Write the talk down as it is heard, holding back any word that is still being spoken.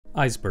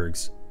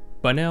Icebergs.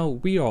 By now,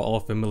 we are all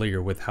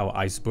familiar with how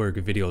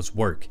iceberg videos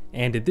work,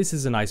 and this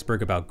is an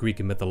iceberg about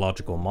Greek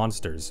mythological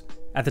monsters.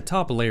 At the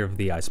top layer of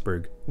the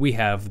iceberg, we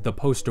have the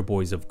poster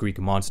boys of Greek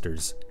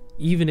monsters.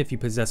 Even if you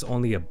possess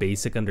only a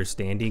basic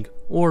understanding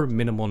or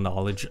minimal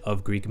knowledge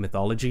of Greek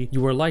mythology,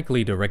 you are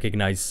likely to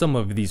recognize some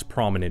of these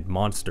prominent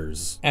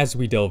monsters. As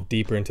we delve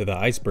deeper into the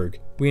iceberg,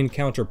 we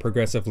encounter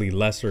progressively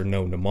lesser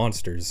known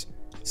monsters.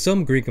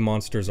 Some Greek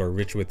monsters are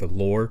rich with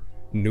lore,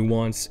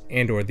 nuance,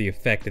 and/or the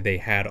effect they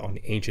had on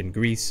ancient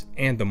Greece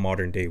and the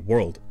modern day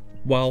world,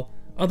 while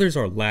others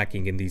are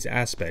lacking in these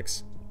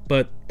aspects.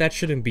 But that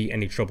shouldn't be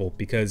any trouble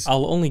because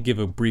I'll only give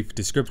a brief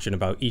description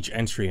about each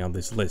entry on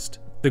this list.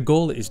 The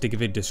goal is to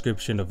give a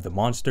description of the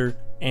monster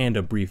and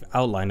a brief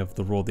outline of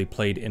the role they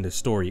played in the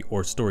story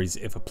or stories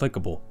if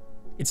applicable.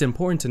 It's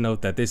important to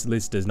note that this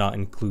list does not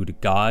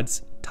include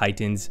gods,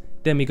 titans,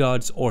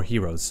 demigods, or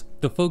heroes.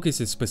 The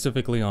focus is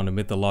specifically on the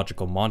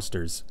mythological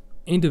monsters.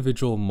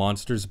 Individual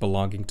monsters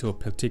belonging to a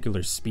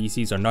particular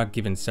species are not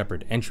given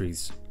separate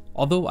entries,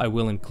 although I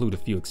will include a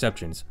few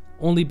exceptions,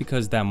 only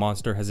because that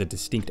monster has a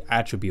distinct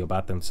attribute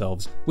about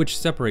themselves which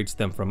separates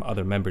them from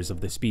other members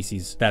of the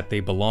species that they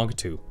belong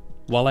to.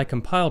 While I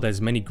compiled as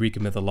many Greek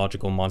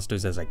mythological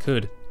monsters as I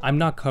could, I'm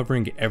not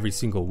covering every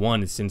single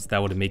one since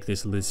that would make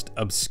this list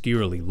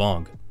obscurely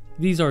long.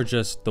 These are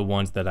just the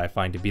ones that I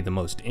find to be the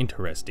most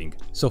interesting,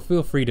 so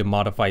feel free to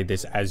modify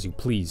this as you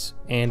please.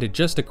 And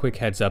just a quick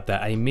heads up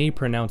that I may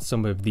pronounce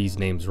some of these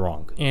names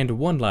wrong. And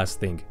one last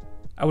thing,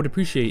 I would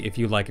appreciate if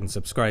you like and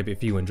subscribe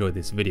if you enjoyed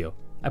this video.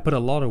 I put a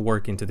lot of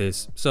work into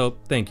this, so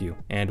thank you.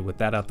 And with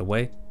that out the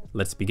way,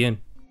 let's begin.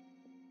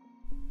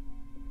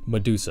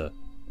 Medusa.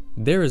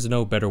 There is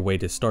no better way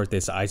to start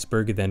this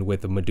iceberg than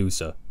with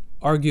Medusa,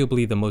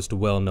 arguably the most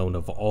well-known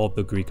of all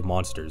the Greek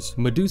monsters.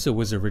 Medusa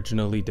was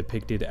originally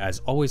depicted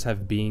as always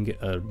have being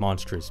a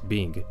monstrous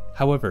being.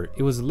 However,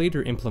 it was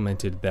later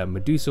implemented that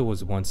Medusa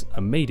was once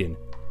a maiden.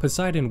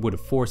 Poseidon would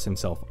force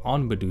himself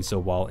on Medusa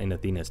while in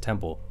Athena's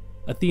temple.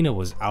 Athena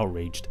was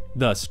outraged,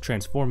 thus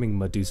transforming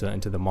Medusa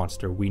into the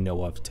monster we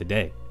know of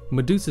today.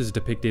 Medusa is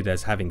depicted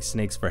as having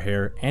snakes for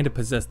hair and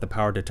possessed the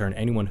power to turn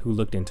anyone who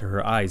looked into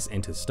her eyes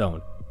into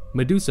stone.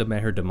 Medusa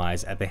met her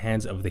demise at the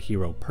hands of the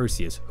hero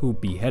Perseus, who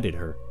beheaded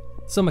her.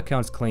 Some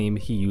accounts claim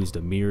he used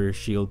a mirror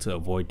shield to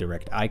avoid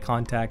direct eye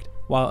contact,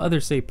 while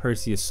others say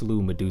Perseus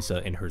slew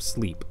Medusa in her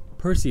sleep.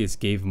 Perseus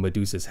gave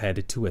Medusa's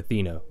head to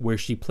Athena, where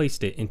she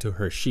placed it into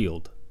her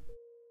shield.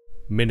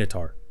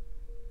 Minotaur.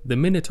 The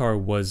Minotaur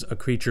was a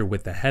creature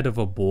with the head of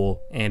a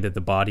bull and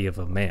the body of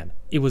a man.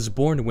 It was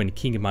born when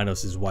King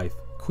Minos' wife,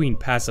 Queen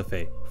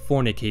Pasiphae,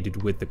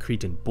 fornicated with the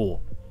Cretan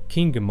bull.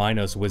 King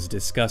Minos was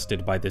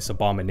disgusted by this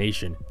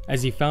abomination,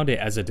 as he found it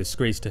as a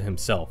disgrace to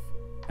himself.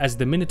 As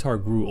the Minotaur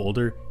grew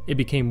older, it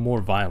became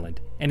more violent,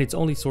 and its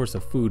only source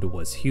of food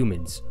was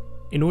humans.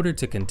 In order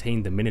to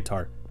contain the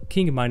Minotaur,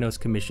 King Minos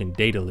commissioned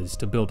Daedalus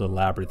to build a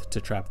labyrinth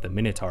to trap the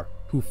Minotaur,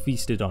 who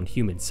feasted on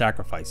human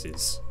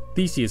sacrifices.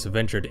 Theseus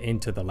ventured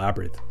into the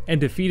labyrinth, and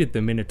defeated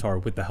the Minotaur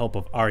with the help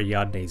of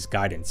Ariadne's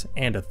guidance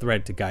and a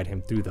thread to guide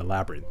him through the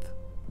labyrinth.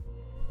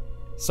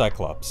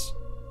 Cyclops.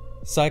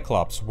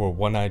 Cyclops were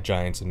one-eyed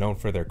giants known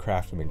for their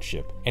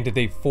craftsmanship, and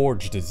they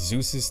forged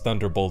Zeus's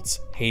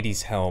thunderbolts,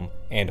 Hades' helm,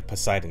 and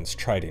Poseidon's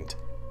trident.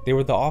 They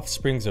were the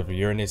offsprings of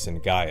Uranus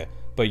and Gaia,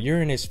 but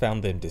Uranus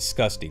found them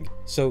disgusting,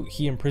 so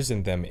he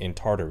imprisoned them in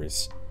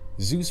Tartarus.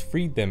 Zeus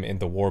freed them in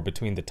the war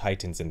between the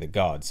Titans and the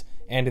gods,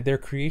 and their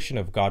creation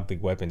of godly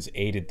weapons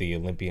aided the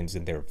Olympians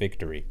in their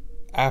victory.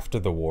 After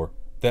the war,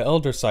 the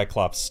elder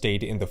Cyclops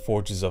stayed in the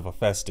forges of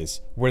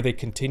Hephaestus, where they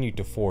continued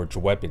to forge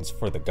weapons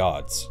for the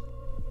gods.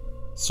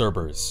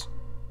 Cerberus.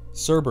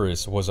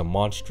 Cerberus was a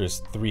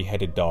monstrous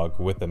three-headed dog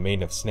with a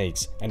mane of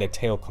snakes and a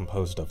tail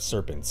composed of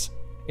serpents.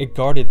 It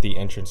guarded the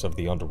entrance of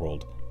the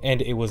underworld,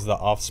 and it was the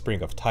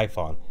offspring of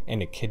Typhon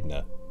and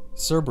Echidna.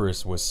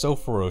 Cerberus was so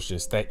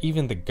ferocious that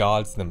even the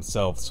gods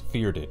themselves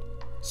feared it.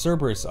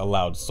 Cerberus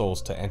allowed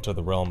souls to enter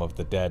the realm of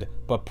the dead,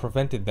 but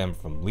prevented them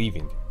from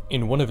leaving.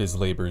 In one of his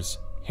labors,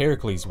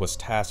 Heracles was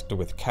tasked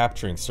with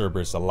capturing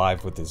Cerberus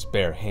alive with his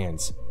bare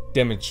hands,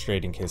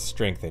 demonstrating his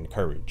strength and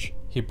courage.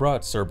 He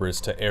brought Cerberus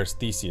to heirs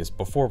Theseus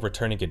before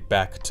returning it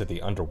back to the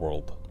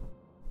underworld.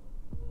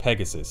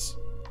 Pegasus.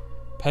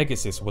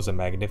 Pegasus was a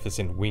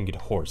magnificent winged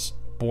horse,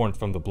 born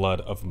from the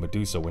blood of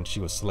Medusa when she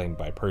was slain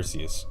by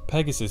Perseus.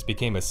 Pegasus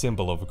became a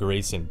symbol of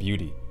grace and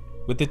beauty.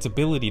 With its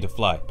ability to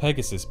fly,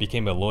 Pegasus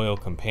became a loyal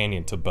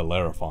companion to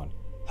Bellerophon,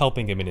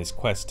 helping him in his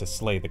quest to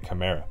slay the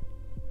Chimera.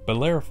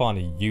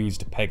 Bellerophon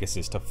used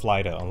Pegasus to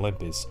fly to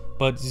Olympus,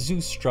 but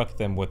Zeus struck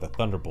them with a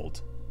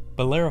thunderbolt.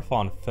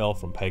 Bellerophon fell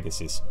from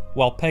Pegasus,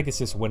 while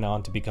Pegasus went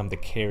on to become the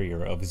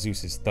carrier of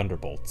Zeus's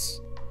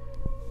thunderbolts.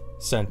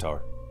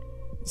 Centaur.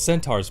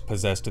 Centaurs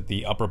possessed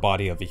the upper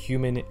body of a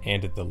human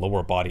and the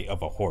lower body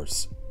of a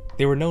horse.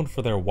 They were known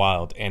for their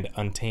wild and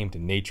untamed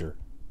nature.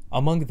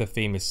 Among the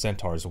famous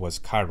centaurs was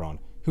Chiron,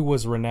 who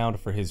was renowned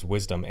for his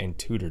wisdom and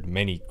tutored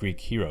many Greek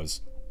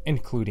heroes,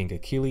 including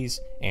Achilles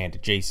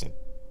and Jason.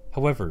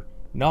 However,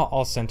 not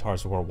all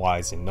centaurs were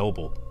wise and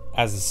noble.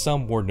 as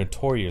some were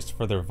notorious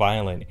for their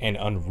violent and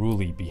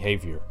unruly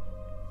behavior.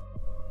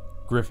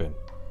 Griffin.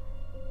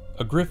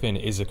 A griffin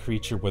is a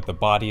creature with the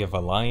body of a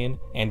lion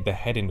and the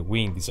head and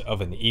wings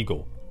of an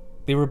eagle.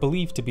 They were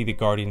believed to be the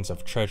guardians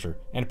of treasure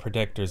and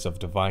protectors of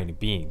divine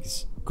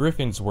beings.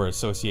 Griffins were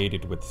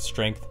associated with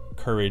strength,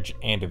 courage,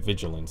 and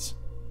vigilance.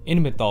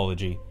 In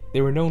mythology,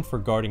 they were known for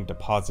guarding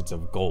deposits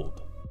of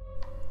gold.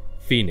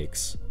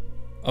 Phoenix.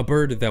 A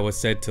bird that was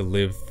said to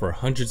live for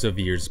hundreds of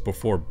years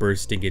before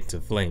bursting into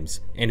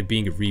flames and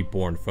being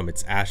reborn from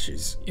its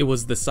ashes. It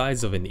was the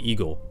size of an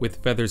eagle,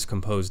 with feathers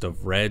composed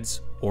of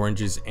reds,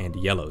 oranges, and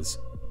yellows,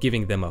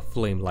 giving them a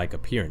flame-like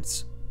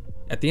appearance.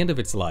 At the end of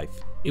its life,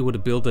 it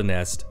would build a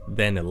nest,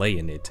 then lay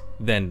in it,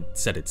 then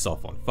set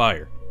itself on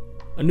fire.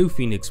 A new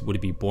phoenix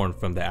would be born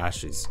from the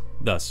ashes,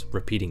 thus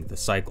repeating the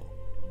cycle.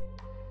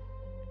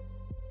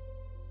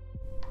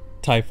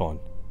 Typhon.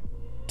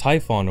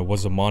 Typhon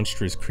was a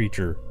monstrous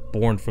creature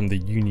born from the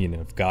union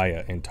of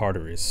Gaia and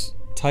Tartarus.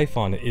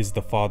 Typhon is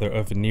the father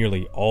of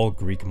nearly all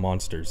Greek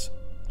monsters.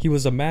 He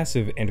was a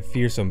massive and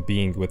fearsome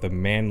being with a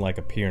man-like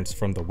appearance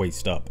from the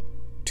waist up,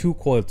 2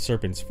 coiled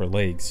serpents for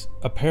legs,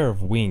 a pair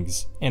of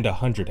wings, and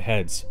 100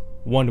 heads,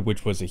 one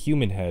which was a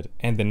human head,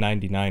 and the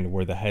 99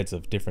 were the heads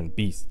of different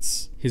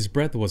beasts. His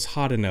breath was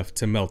hot enough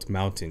to melt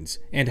mountains,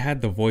 and had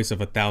the voice of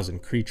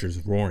 1,000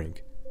 creatures roaring.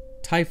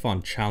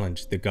 Typhon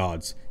challenged the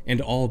gods,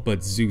 and all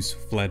but Zeus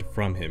fled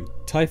from him.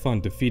 Typhon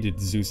defeated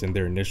Zeus in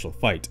their initial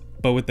fight,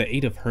 but with the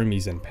aid of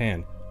Hermes and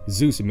Pan,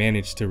 Zeus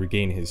managed to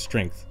regain his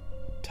strength.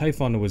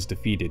 Typhon was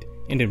defeated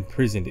and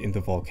imprisoned in the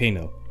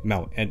volcano,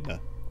 Mount Etna.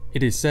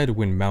 It is said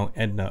when Mount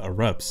Etna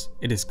erupts,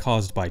 it is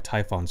caused by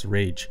Typhon's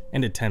rage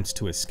and attempts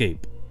to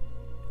escape.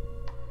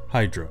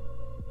 Hydra.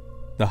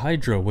 The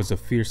Hydra was a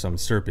fearsome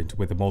serpent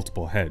with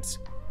multiple heads,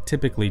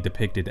 typically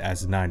depicted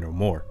as 9 or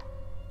more.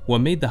 What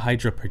made the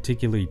Hydra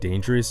particularly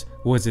dangerous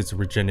was its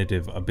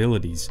regenerative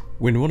abilities.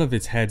 When one of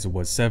its heads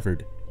was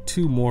severed,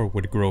 2 more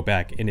would grow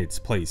back in its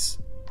place.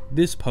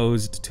 This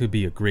posed to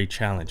be a great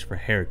challenge for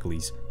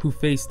Heracles, who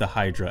faced the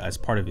Hydra as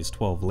part of his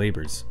 12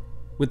 labors.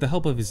 With the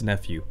help of his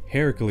nephew,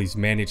 Heracles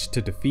managed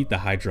to defeat the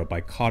Hydra by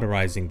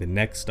cauterizing the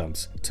neck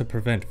stumps to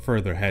prevent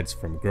further heads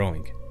from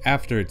growing.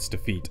 After its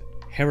defeat,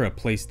 Hera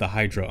placed the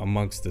Hydra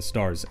amongst the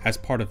stars as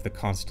part of the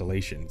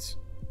constellations.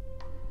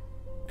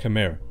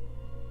 Chimera.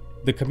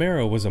 The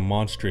Chimera was a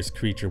monstrous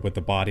creature with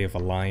the body of a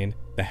lion,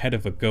 the head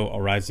of a goat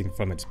arising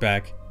from its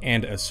back,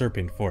 and a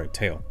serpent for a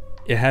tail.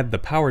 It had the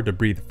power to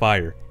breathe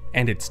fire,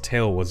 and its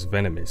tail was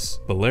venomous.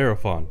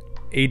 Bellerophon,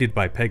 aided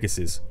by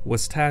Pegasus,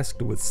 was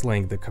tasked with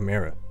slaying the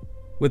Chimera.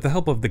 With the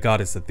help of the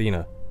goddess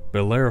Athena,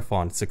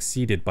 Bellerophon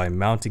succeeded by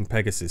mounting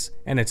Pegasus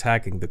and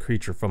attacking the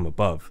creature from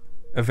above,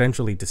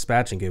 eventually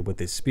dispatching it with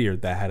his spear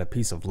that had a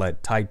piece of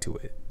lead tied to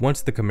it.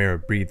 Once the Chimera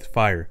breathed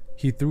fire,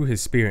 he threw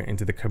his spear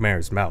into the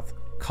Chimera's mouth,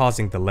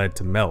 causing the lead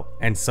to melt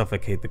and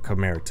suffocate the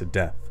Chimera to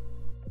death.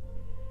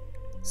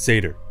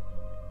 Satyr.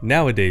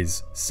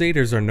 Nowadays,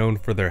 satyrs are known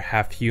for their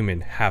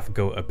half-human,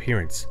 half-goat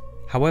appearance.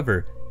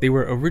 However, they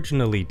were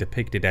originally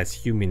depicted as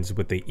humans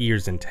with the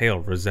ears and tail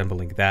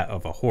resembling that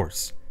of a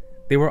horse.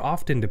 They were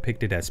often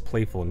depicted as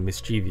playful and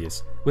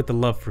mischievous, with a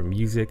love for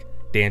music,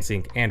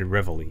 dancing, and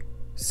revelry.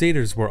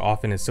 Satyrs were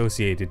often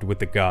associated with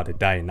the god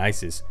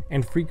Dionysus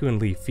and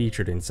frequently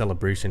featured in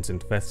celebrations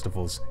and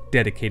festivals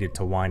dedicated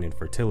to wine and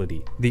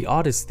fertility. The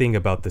oddest thing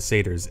about the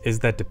satyrs is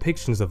that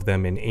depictions of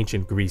them in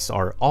ancient Greece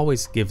art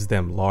always gives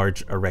them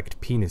large, erect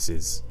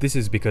penises. This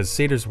is because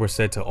satyrs were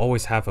said to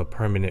always have a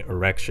permanent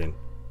erection.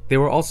 They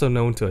were also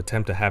known to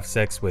attempt to have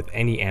sex with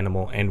any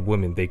animal and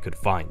woman they could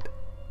find.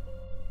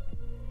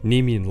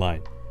 Nemean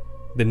lion.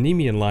 The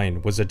Nemean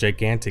lion was a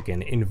gigantic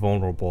and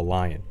invulnerable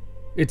lion.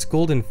 Its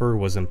golden fur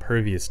was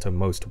impervious to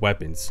most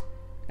weapons.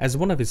 As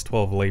one of his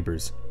 12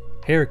 labors,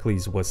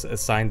 Heracles was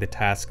assigned the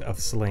task of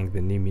slaying the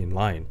Nemean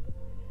lion.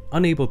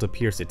 Unable to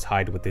pierce its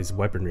hide with his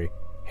weaponry,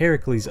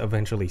 Heracles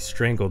eventually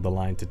strangled the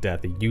lion to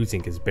death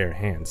using his bare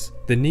hands.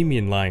 The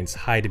Nemean lion's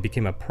hide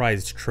became a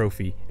prized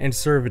trophy and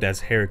served as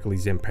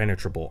Heracles'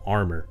 impenetrable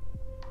armor.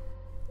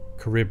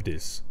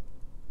 Charybdis.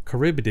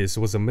 Charybdis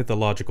was a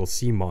mythological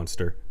sea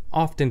monster,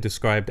 often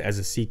described as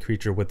a sea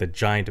creature with a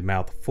giant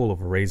mouth full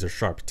of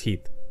razor-sharp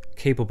teeth,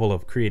 capable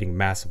of creating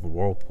massive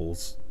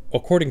whirlpools.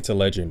 According to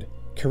legend,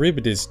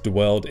 Charybdis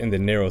dwelled in the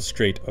narrow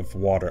strait of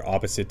water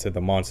opposite to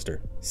the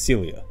monster,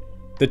 Scylla.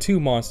 The two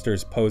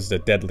monsters posed a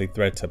deadly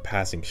threat to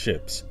passing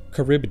ships.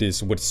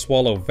 Charybdis would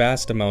swallow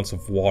vast amounts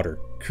of water,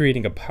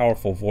 creating a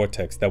powerful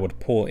vortex that would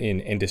pull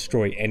in and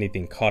destroy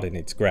anything caught in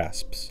its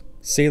grasps.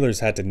 Sailors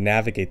had to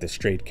navigate the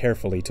strait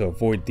carefully to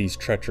avoid these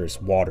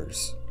treacherous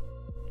waters.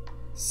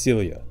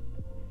 Scylla.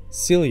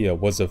 Scylla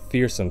was a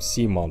fearsome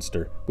sea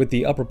monster with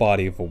the upper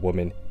body of a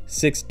woman,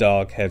 6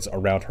 dog heads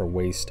around her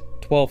waist,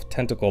 12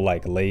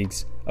 tentacle-like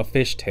legs, a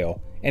fish tail,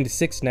 and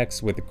 6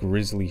 necks with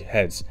grisly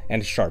heads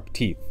and sharp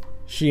teeth.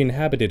 She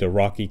inhabited a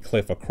rocky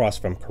cliff across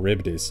from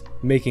Charybdis,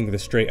 making the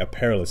strait a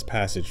perilous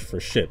passage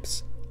for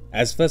ships.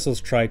 As vessels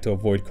tried to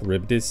avoid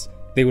Charybdis,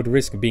 they would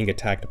risk being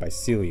attacked by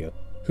Scylla,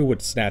 who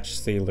would snatch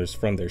sailors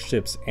from their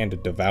ships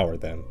and devour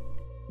them.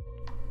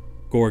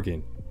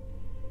 Gorgon.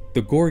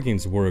 The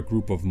Gorgons were a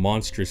group of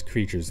monstrous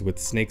creatures with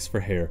snakes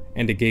for hair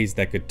and a gaze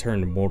that could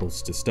turn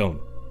mortals to stone.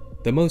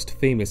 The most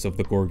famous of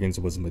the Gorgons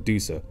was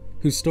Medusa,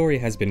 whose story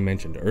has been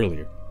mentioned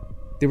earlier.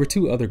 There were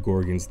two other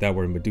Gorgons that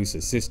were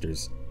Medusa's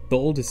sisters. The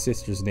oldest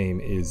sister's name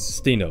is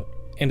Steno,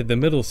 and the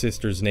middle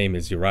sister's name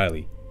is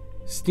Euryale.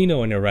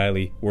 Steno and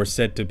Euryale were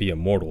said to be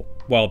immortal,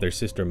 while their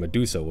sister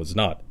Medusa was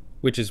not,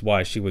 which is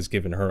why she was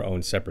given her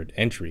own separate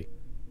entry.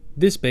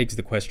 This begs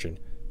the question,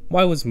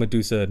 why was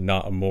Medusa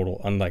not immortal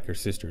unlike her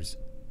sisters?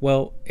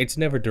 Well, it's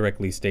never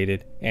directly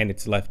stated, and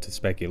it's left to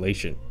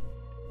speculation.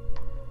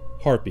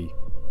 Harpy.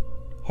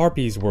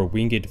 Harpies were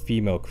winged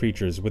female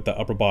creatures with the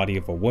upper body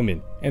of a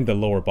woman and the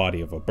lower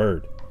body of a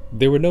bird.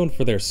 They were known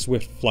for their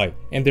swift flight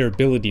and their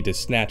ability to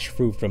snatch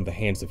fruit from the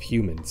hands of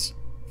humans.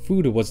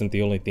 Food wasn't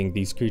the only thing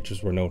these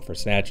creatures were known for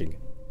snatching.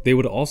 They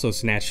would also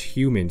snatch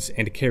humans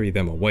and carry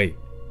them away.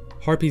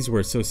 Harpies were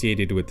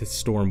associated with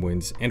storm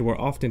winds and were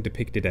often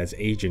depicted as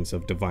agents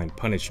of divine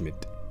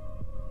punishment.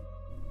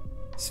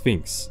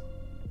 Sphinx.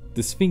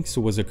 The Sphinx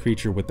was a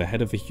creature with the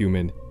head of a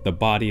human, the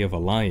body of a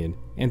lion,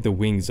 and the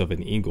wings of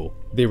an eagle.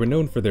 They were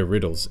known for their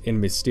riddles and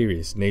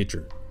mysterious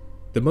nature.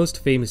 The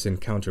most famous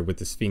encounter with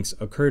the Sphinx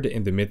occurred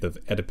in the myth of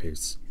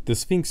Oedipus. The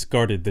Sphinx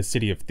guarded the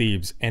city of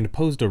Thebes and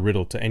posed a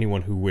riddle to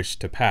anyone who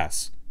wished to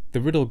pass.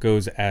 The riddle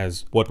goes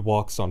as, what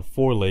walks on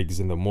 4 legs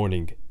in the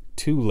morning,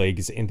 2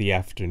 legs in the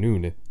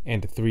afternoon,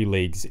 and 3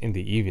 legs in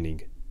the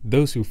evening.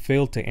 Those who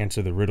failed to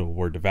answer the riddle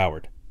were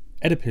devoured.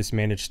 Oedipus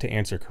managed to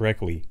answer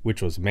correctly,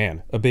 which was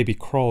man. A baby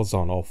crawls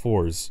on all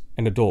 4s,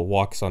 an adult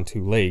walks on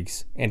 2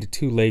 legs, and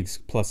 2 legs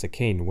plus a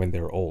cane when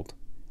they're old.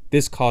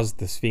 This caused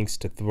the Sphinx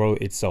to throw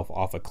itself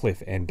off a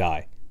cliff and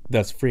die,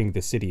 thus freeing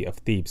the city of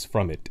Thebes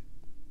from it.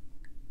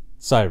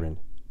 Siren.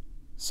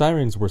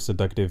 Sirens were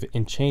seductive,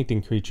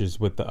 enchanting creatures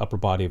with the upper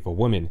body of a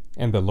woman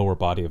and the lower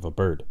body of a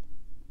bird.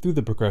 Through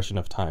the progression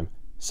of time,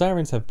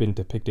 sirens have been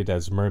depicted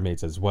as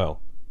mermaids as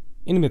well.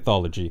 In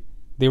mythology,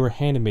 they were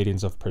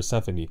handmaidens of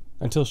Persephone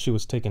until she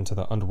was taken to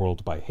the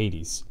underworld by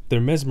Hades.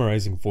 Their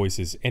mesmerizing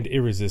voices and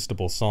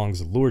irresistible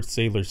songs lured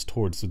sailors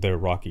towards their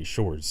rocky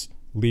shores,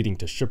 leading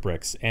to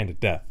shipwrecks and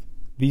death.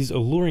 These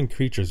alluring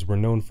creatures were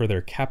known for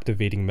their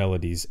captivating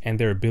melodies and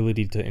their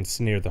ability to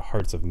ensnare the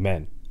hearts of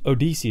men.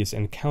 Odysseus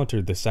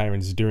encountered the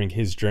sirens during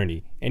his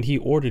journey, and he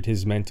ordered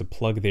his men to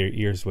plug their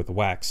ears with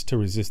wax to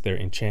resist their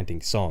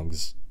enchanting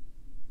songs.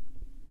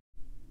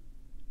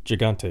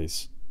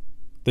 Gigantes.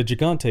 The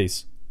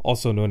Gigantes,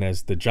 also known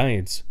as the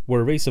Giants,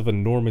 were a race of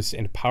enormous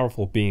and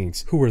powerful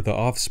beings who were the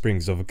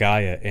offsprings of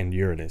Gaia and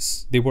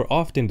Uranus. They were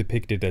often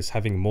depicted as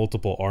having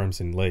multiple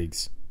arms and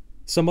legs.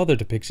 Some other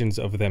depictions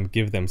of them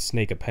give them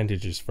snake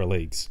appendages for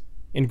legs.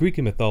 In Greek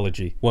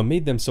mythology, what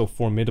made them so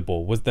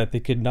formidable was that they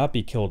could not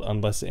be killed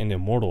unless an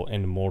immortal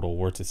and mortal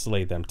were to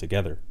slay them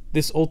together.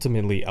 This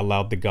ultimately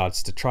allowed the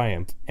gods to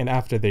triumph, and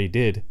after they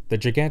did, the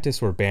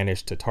Gigantes were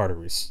banished to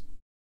Tartarus.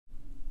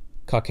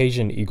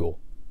 Caucasian Eagle.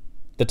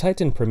 The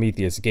Titan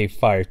Prometheus gave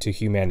fire to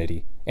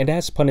humanity, and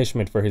as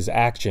punishment for his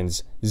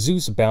actions,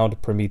 Zeus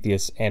bound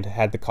Prometheus and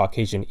had the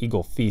Caucasian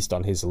Eagle feast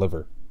on his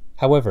liver.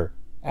 However,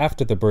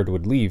 after the bird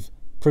would leave,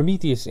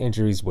 Prometheus'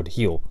 injuries would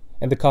heal,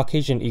 and the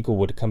Caucasian Eagle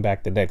would come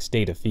back the next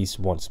day to feast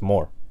once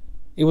more.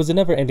 It was a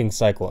never-ending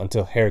cycle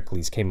until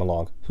Heracles came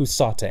along, who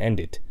sought to end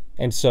it,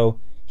 and so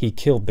he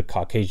killed the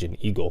Caucasian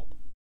Eagle.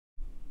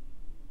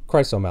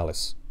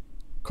 Chrysomalis.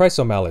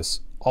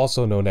 Chrysomalis,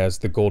 also known as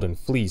the Golden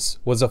Fleece,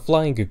 was a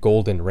flying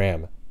golden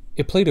ram.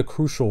 It played a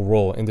crucial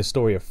role in the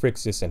story of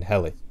Phrixus and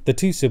Helle. The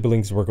two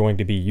siblings were going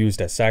to be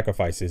used as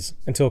sacrifices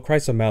until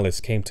Chrysomalis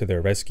came to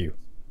their rescue.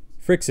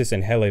 Phrixus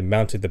and Helle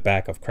mounted the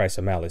back of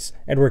Chrysomalis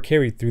and were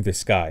carried through the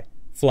sky,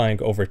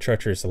 flying over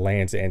treacherous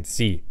lands and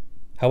sea.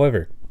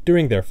 However,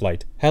 during their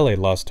flight, Helle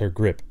lost her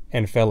grip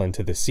and fell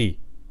into the sea.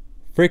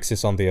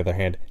 Phrixus, on the other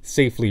hand,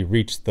 safely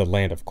reached the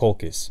land of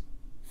Colchis.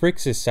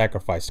 Phrixus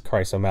sacrificed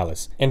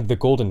Chrysomalis, and the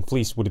Golden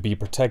Fleece would be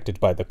protected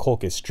by the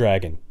Colchis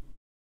dragon.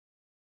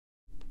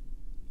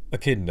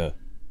 Echidna.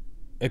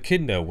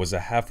 Echidna was a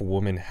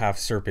half-woman,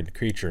 half-serpent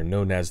creature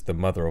known as the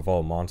mother of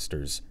all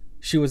monsters.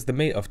 She was the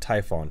mate of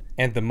Typhon,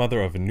 and the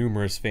mother of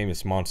numerous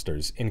famous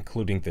monsters,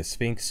 including the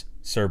Sphinx,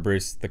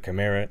 Cerberus, the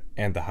Chimera,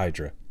 and the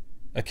Hydra.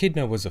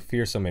 Echidna was a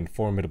fearsome and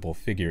formidable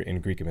figure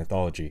in Greek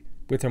mythology,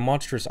 with her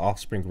monstrous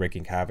offspring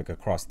wreaking havoc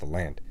across the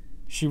land.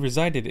 She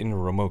resided in a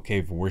remote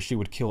cave where she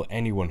would kill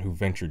anyone who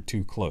ventured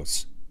too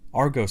close.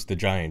 Argos the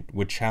giant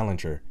would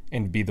challenge her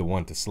and be the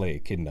one to slay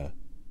Echidna.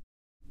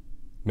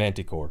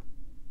 Manticore.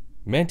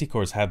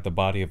 Manticores had the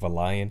body of a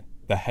lion,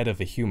 the head of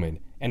a human,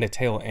 and a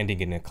tail ending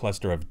in a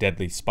cluster of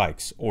deadly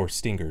spikes or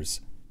stingers.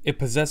 It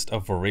possessed a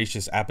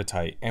voracious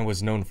appetite and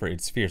was known for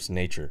its fierce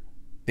nature.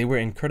 They were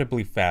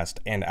incredibly fast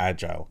and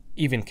agile,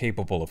 even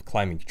capable of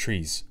climbing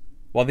trees.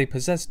 While they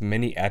possessed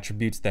many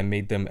attributes that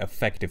made them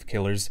effective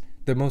killers,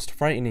 the most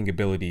frightening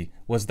ability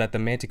was that the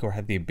Manticore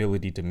had the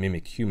ability to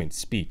mimic human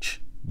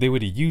speech. They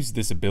would use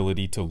this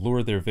ability to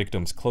lure their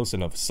victims close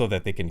enough so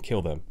that they can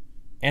kill them.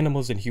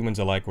 Animals and humans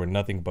alike were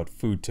nothing but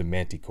food to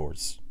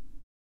Manticores.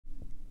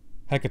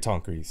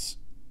 Hecatonchires.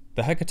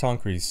 The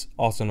Hecatoncres,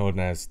 also known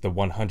as the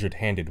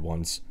 100-handed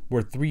ones,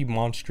 were 3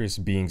 monstrous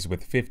beings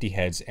with 50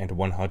 heads and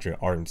 100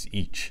 arms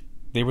each.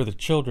 They were the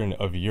children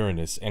of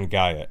Uranus and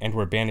Gaia and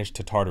were banished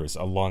to Tartarus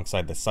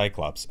alongside the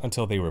Cyclops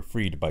until they were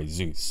freed by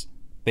Zeus.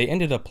 They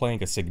ended up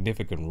playing a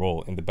significant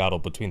role in the battle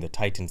between the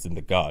Titans and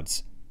the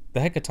gods. The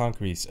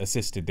Hecatoncres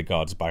assisted the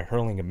gods by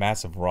hurling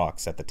massive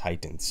rocks at the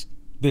Titans.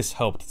 This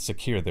helped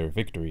secure their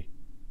victory.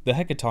 The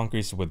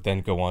Hecatoncres would then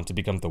go on to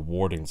become the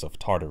Wardens of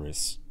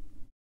Tartarus.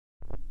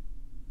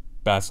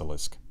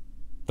 Basilisk.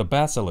 The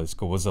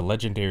basilisk was a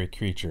legendary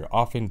creature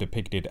often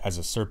depicted as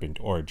a serpent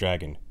or a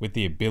dragon, with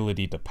the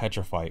ability to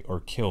petrify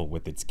or kill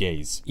with its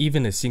gaze.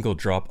 Even a single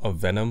drop of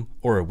venom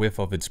or a whiff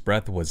of its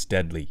breath was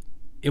deadly.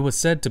 It was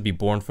said to be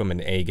born from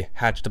an egg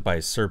hatched by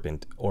a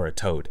serpent or a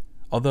toad,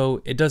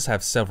 although it does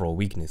have several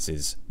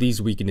weaknesses.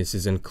 These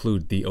weaknesses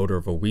include the odor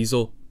of a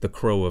weasel, the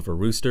crow of a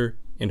rooster,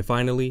 and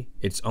finally,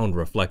 its own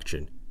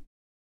reflection.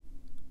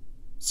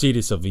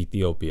 Cetus of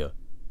Ethiopia.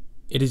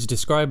 It is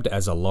described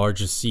as a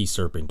large sea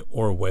serpent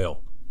or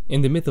whale.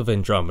 In the myth of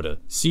Andromeda,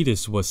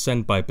 Cetus was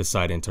sent by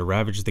Poseidon to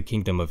ravage the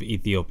kingdom of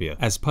Ethiopia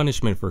as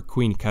punishment for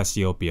Queen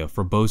Cassiopeia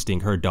for boasting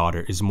her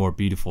daughter is more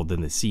beautiful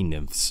than the sea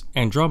nymphs.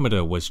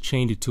 Andromeda was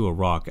chained to a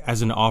rock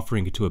as an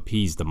offering to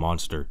appease the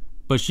monster,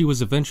 but she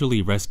was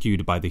eventually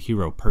rescued by the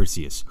hero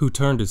Perseus, who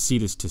turned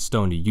Cetus to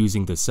stone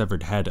using the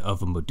severed head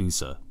of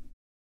Medusa.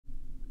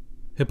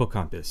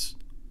 Hippocampus.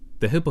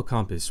 The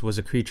hippocampus was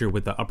a creature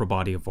with the upper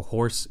body of a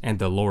horse and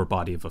the lower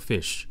body of a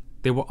fish.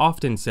 They were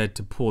often said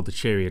to pull the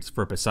chariots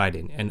for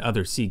Poseidon and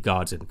other sea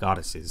gods and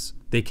goddesses.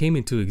 They came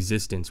into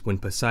existence when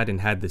Poseidon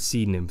had the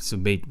sea nymphs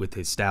mate with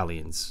his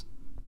stallions.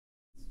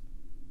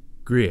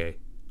 Griae.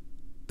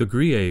 The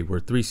Griae were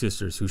 3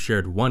 sisters who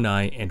shared 1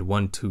 eye and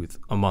 1 tooth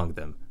among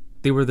them.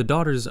 They were the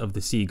daughters of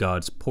the sea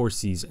gods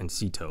Phorcys and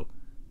Ceto.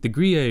 The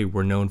Griae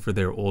were known for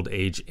their old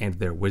age and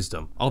their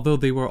wisdom, although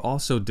they were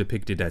also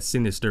depicted as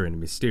sinister and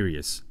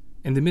mysterious.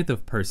 In the myth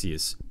of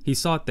Perseus, he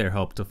sought their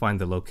help to find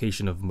the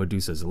location of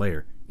Medusa's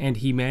lair, and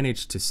he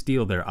managed to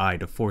steal their eye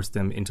to force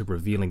them into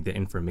revealing the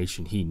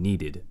information he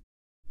needed.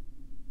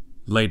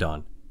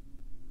 Ladon.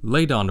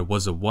 Ladon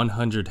was a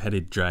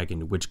 100-headed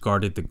dragon which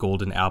guarded the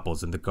golden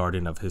apples in the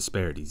Garden of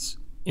Hesperides.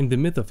 In the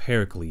myth of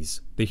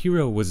Heracles, the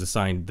hero was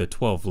assigned the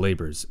 12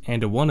 labors,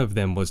 and one of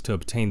them was to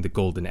obtain the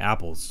golden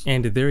apples.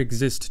 And there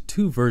exist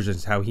 2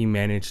 versions how he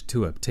managed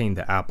to obtain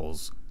the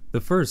apples. The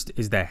first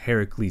is that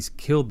Heracles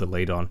killed the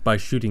Ladon by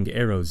shooting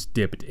arrows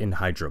dipped in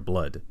Hydra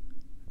blood.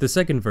 The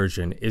second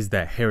version is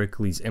that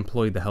Heracles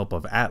employed the help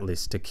of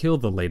Atlas to kill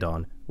the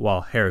Ladon while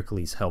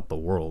Heracles helped the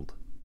world.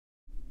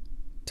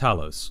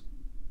 Talos.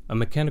 A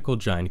mechanical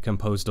giant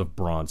composed of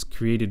bronze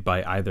created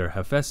by either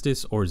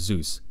Hephaestus or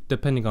Zeus,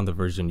 depending on the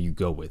version you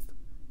go with.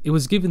 It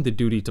was given the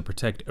duty to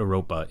protect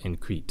Europa in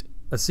Crete.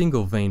 A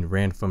single vein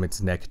ran from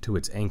its neck to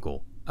its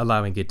ankle,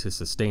 allowing it to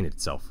sustain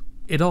itself.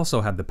 It also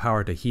had the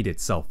power to heat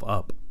itself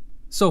up.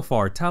 So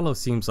far, Talos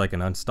seems like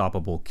an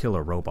unstoppable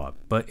killer robot,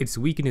 but its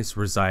weakness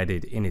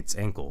resided in its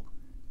ankle.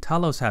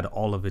 Talos had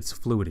all of its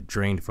fluid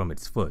drained from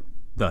its foot,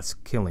 thus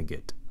killing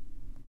it.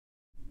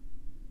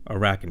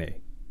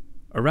 Arachne.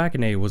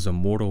 Arachne was a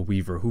mortal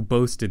weaver who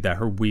boasted that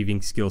her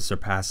weaving skills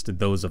surpassed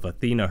those of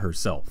Athena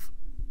herself.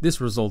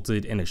 This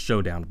resulted in a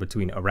showdown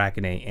between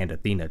Arachne and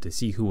Athena to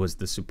see who was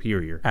the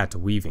superior at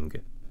weaving.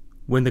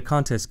 When the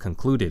contest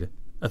concluded,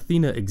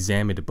 Athena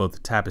examined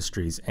both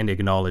tapestries and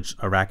acknowledged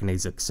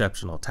Arachne's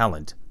exceptional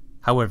talent.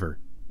 However,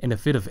 in a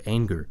fit of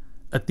anger,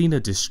 Athena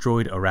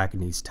destroyed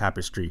Arachne's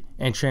tapestry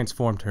and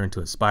transformed her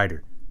into a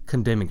spider,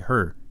 condemning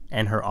her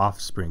and her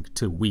offspring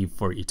to weave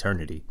for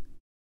eternity.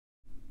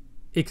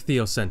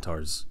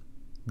 Ichthyocentaurs.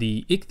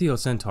 The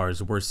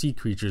ichthyocentaurs were sea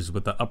creatures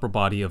with the upper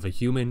body of a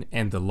human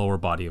and the lower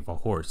body of a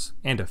horse,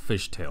 and a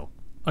fishtail.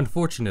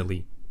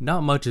 Unfortunately,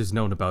 not much is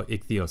known about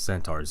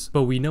ichthyocentaurs,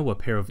 but we know a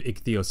pair of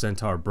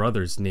ichthyocentaur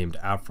brothers named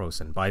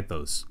Aphros and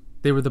Bythos.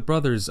 They were the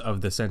brothers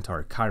of the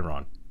centaur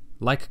Chiron.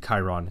 Like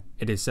Chiron,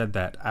 it is said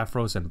that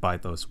Aphros and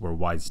Bythos were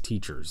wise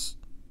teachers.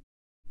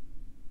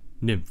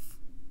 Nymph.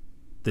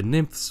 The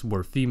nymphs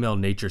were female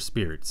nature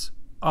spirits,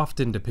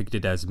 often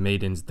depicted as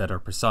maidens that are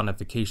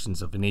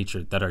personifications of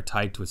nature that are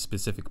tied to a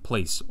specific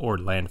place or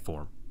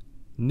landform.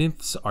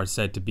 Nymphs are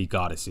said to be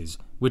goddesses,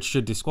 which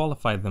should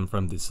disqualify them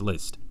from this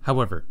list.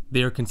 However,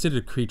 they are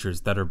considered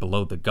creatures that are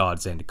below the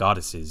gods and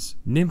goddesses.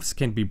 Nymphs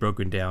can be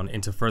broken down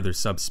into further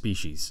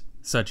subspecies,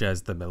 such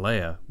as the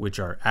Malea, which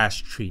are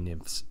ash tree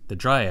nymphs, the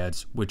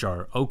Dryads, which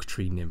are oak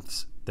tree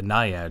nymphs, the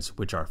Naiads,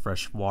 which are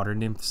freshwater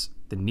nymphs,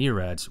 the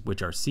Nereids,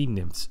 which are sea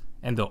nymphs,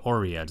 and the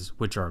Oreads,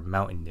 which are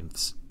mountain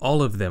nymphs.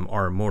 All of them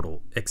are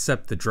immortal,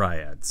 except the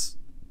Dryads.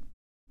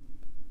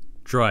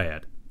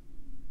 Dryad.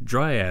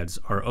 Dryads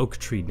are oak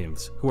tree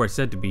nymphs, who are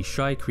said to be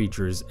shy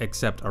creatures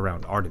except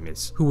around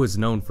Artemis, who was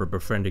known for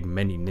befriending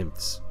many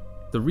nymphs.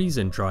 The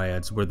reason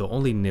Dryads were the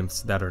only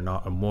nymphs that are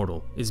not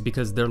immortal is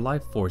because their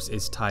life force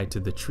is tied to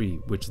the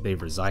tree which they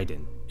reside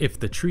in. If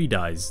the tree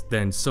dies,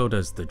 then so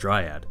does the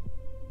Dryad.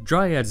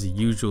 Dryads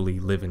usually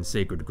live in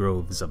sacred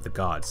groves of the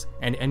gods,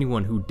 and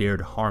anyone who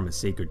dared harm a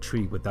sacred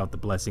tree without the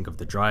blessing of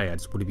the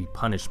Dryads would be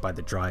punished by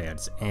the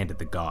Dryads and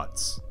the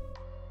gods.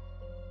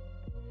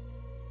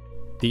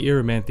 The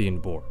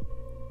Erymanthian Boar.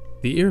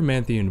 The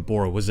Erymanthian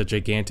boar was a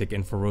gigantic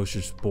and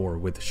ferocious boar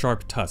with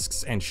sharp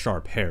tusks and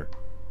sharp hair.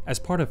 As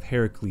part of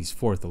Heracles'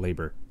 fourth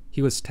labor,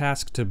 he was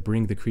tasked to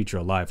bring the creature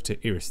alive to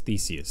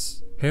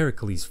Eurystheus.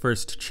 Heracles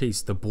first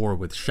chased the boar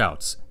with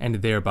shouts, and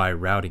thereby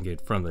routing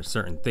it from a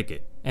certain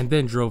thicket, and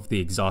then drove the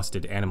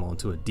exhausted animal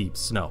into a deep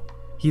snow.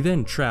 He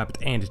then trapped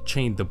and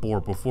chained the boar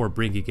before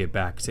bringing it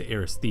back to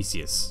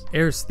Eurystheus.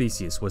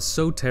 Eurystheus was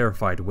so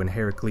terrified when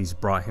Heracles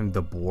brought him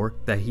the boar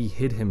that he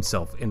hid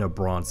himself in a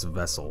bronze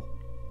vessel.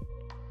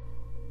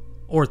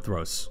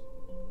 Orthros.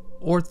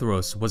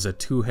 Orthros was a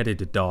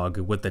two-headed dog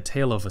with the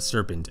tail of a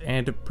serpent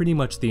and pretty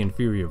much the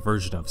inferior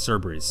version of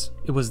Cerberus.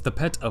 It was the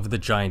pet of the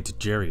giant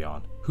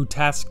Geryon, who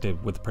tasked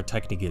it with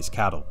protecting his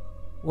cattle.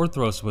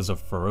 Orthros was a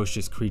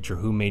ferocious creature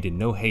who made in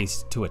no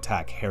haste to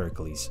attack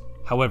Heracles.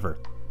 However,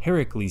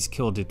 Heracles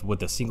killed it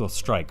with a single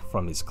strike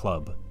from his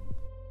club.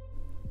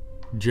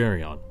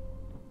 Geryon.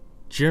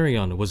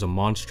 Geryon was a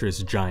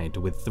monstrous giant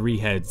with 3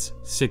 heads,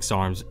 6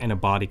 arms, and a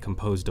body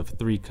composed of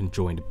 3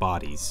 conjoined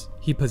bodies.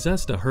 He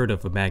possessed a herd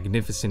of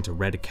magnificent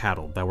red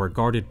cattle that were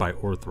guarded by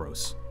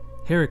Orthros.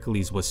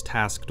 Heracles was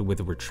tasked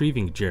with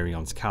retrieving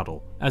Geryon's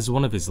cattle as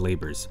one of his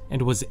labors and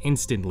was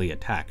instantly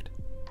attacked.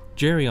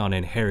 Geryon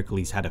and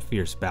Heracles had a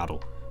fierce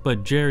battle,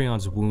 but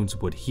Geryon's wounds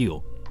would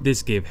heal.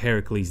 This gave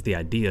Heracles the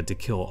idea to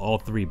kill all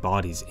 3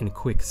 bodies in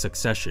quick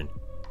succession.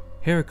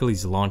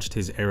 Heracles launched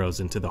his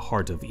arrows into the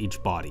heart of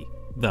each body,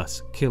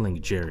 thus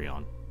killing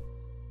Geryon.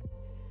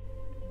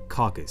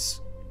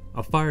 Caucasus,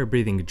 a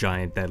fire-breathing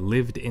giant that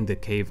lived in the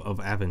cave of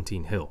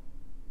Aventine Hill.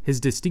 His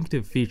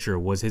distinctive feature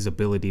was his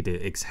ability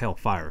to exhale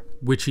fire,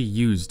 which he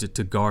used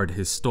to guard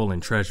his stolen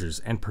treasures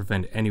and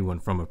prevent anyone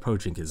from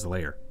approaching his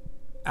lair.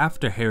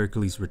 After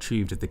Heracles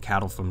retrieved the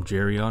cattle from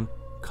Geryon,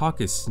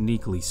 Caucasus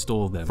sneakily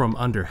stole them from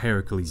under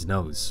Heracles'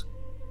 nose.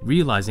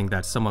 Realizing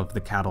that some of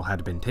the cattle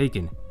had been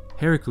taken,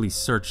 Heracles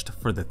searched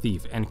for the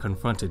thief and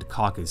confronted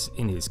Caucasus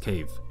in his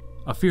cave.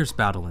 A fierce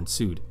battle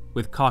ensued,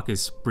 with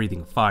Caucasus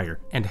breathing fire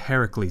and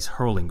Heracles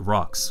hurling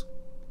rocks.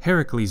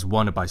 Heracles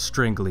won by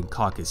strangling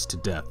Caucasus to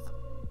death.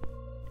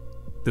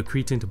 The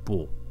Cretan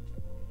Bull.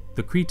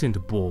 The Cretan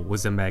Bull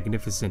was a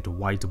magnificent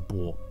white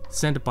bull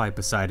sent by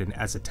Poseidon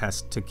as a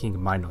test to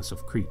King Minos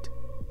of Crete.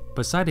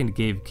 Poseidon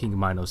gave King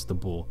Minos the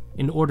bull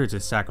in order to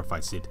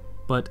sacrifice it,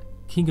 but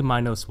King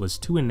Minos was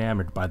too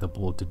enamored by the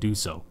bull to do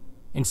so.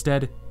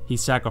 Instead, he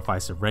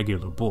sacrificed a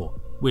regular bull,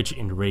 which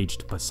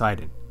enraged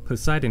Poseidon.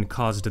 Poseidon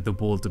caused the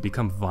bull to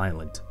become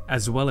violent,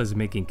 as well as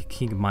making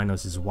King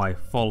Minos' wife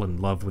fall in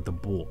love with the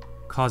bull,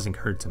 causing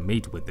her to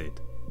mate with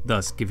it,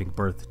 thus giving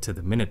birth to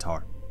the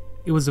Minotaur.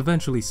 It was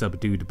eventually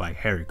subdued by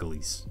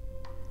Heracles.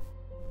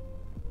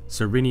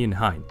 Cyrenian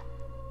Hind.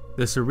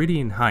 The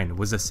Cyrenian hind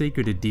was a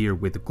sacred deer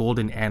with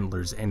golden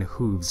antlers and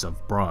hooves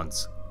of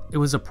bronze. It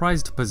was a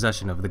prized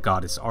possession of the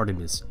goddess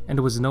Artemis and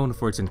was known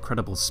for its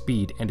incredible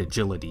speed and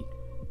agility.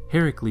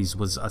 Heracles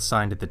was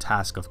assigned the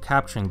task of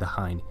capturing the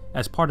hind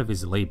as part of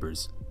his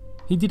labors.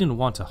 He didn't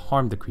want to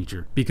harm the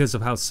creature because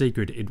of how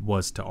sacred it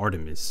was to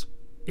Artemis.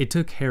 It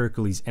took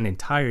Heracles an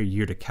entire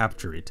year to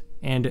capture it,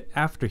 and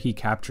after he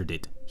captured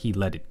it, he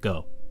let it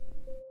go.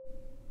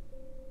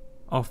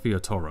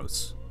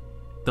 Ophiotauros.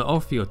 The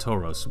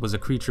Ophiotauros was a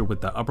creature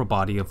with the upper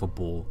body of a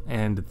bull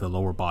and the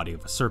lower body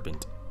of a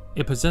serpent.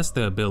 It possessed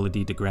the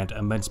ability to grant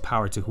immense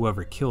power to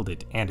whoever killed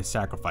it and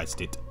sacrificed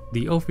it.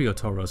 The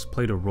Ophiotauros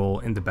played a role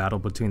in the battle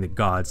between the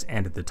gods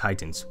and the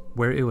Titans,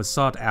 where it was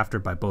sought after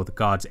by both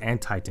gods and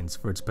Titans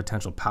for its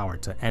potential power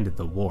to end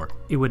the war.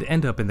 It would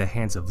end up in the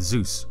hands of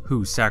Zeus,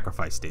 who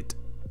sacrificed it.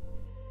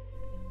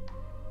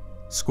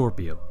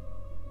 Scorpio.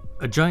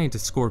 A giant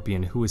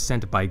scorpion who was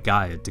sent by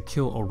Gaia to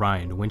kill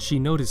Orion when she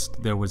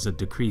noticed there was a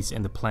decrease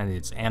in the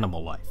planet's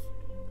animal life.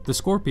 The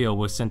Scorpio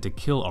was sent to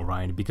kill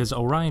Orion because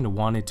Orion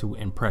wanted to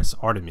impress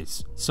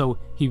Artemis, so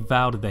he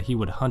vowed that he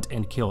would hunt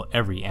and kill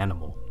every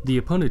animal. The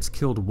opponents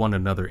killed one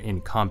another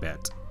in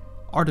combat.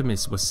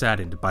 Artemis was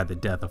saddened by the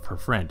death of her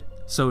friend,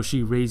 so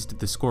she raised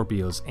the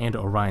Scorpio's and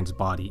Orion's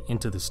body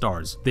into the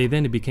stars. They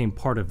then became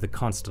part of the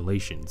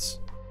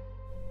constellations.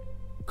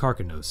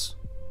 Carcanos.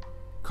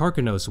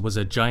 Carcanos was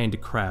a giant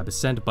crab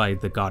sent by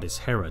the goddess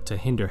Hera to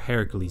hinder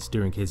Heracles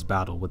during his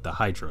battle with the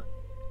Hydra.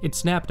 It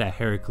snapped at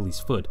Heracles'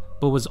 foot,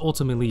 but was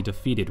ultimately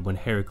defeated when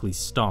Heracles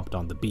stomped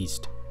on the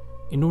beast.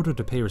 In order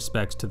to pay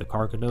respects to the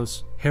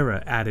Carcanos,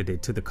 Hera added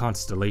it to the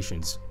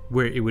constellations,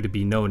 where it would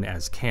be known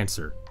as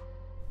Cancer.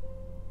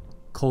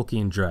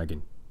 Colchian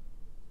Dragon.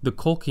 The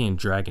Colchian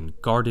Dragon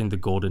guarded the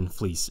Golden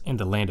Fleece in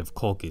the land of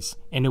Colchis,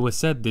 and it was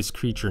said this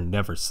creature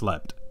never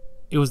slept.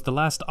 It was the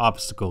last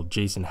obstacle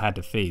Jason had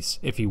to face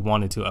if he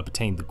wanted to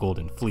obtain the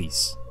Golden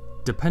Fleece.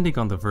 Depending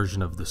on the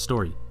version of the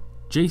story,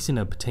 Jason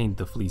obtained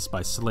the fleece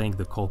by slaying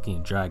the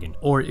Colchian dragon,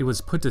 or it was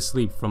put to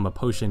sleep from a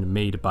potion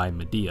made by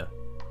Medea.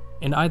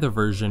 In either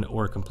version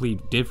or a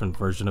complete different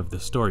version of the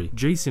story,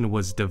 Jason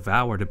was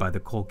devoured by the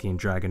Colchian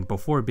dragon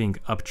before being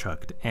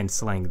upchucked and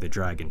slaying the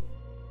dragon.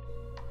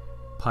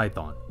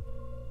 Python.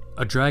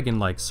 A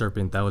dragon-like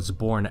serpent that was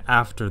born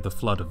after the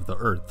flood of the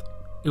earth.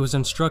 It was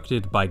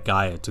instructed by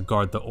Gaia to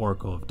guard the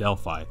Oracle of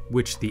Delphi,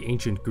 which the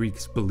ancient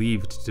Greeks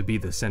believed to be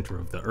the center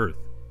of the earth.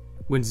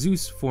 When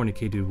Zeus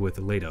fornicated with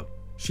Leto,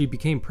 she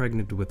became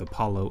pregnant with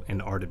Apollo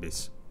and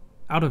Artemis.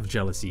 Out of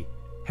jealousy,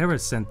 Hera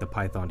sent the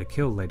python to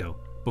kill Leto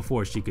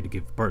before she could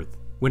give birth.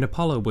 When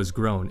Apollo was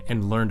grown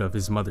and learned of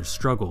his mother's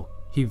struggle,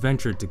 he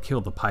ventured to kill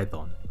the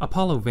python.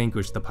 Apollo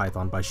vanquished the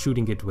python by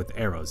shooting it with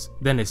arrows,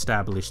 then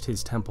established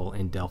his temple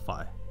in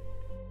Delphi.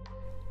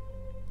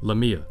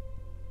 Lamia.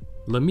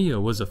 Lamia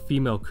was a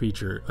female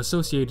creature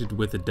associated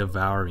with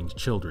devouring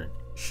children.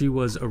 She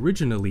was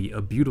originally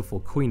a beautiful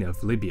queen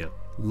of Libya,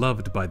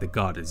 loved by the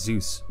god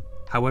Zeus.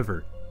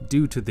 However,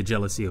 due to the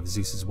jealousy of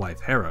Zeus's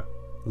wife Hera,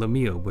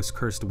 Lamia was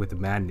cursed with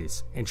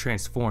madness and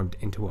transformed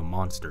into a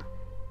monster.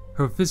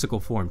 Her physical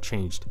form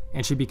changed,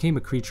 and she became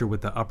a creature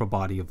with the upper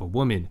body of a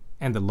woman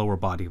and the lower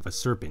body of a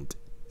serpent.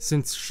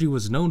 Since she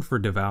was known for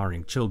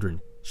devouring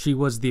children, she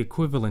was the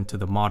equivalent to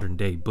the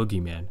modern-day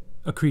boogeyman,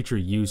 a creature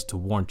used to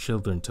warn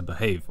children to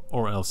behave,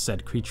 or else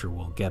said creature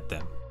will get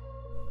them.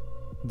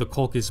 The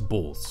Colchis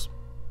Bulls.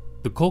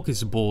 The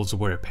Colchis Bulls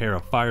were a pair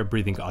of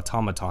fire-breathing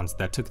automatons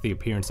that took the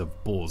appearance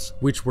of bulls,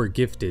 which were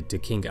gifted to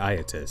King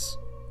Aiates.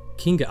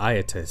 King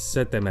Aiates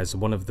set them as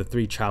one of the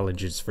 3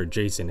 challenges for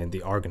Jason and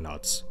the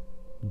Argonauts.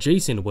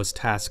 Jason was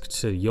tasked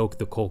to yoke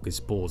the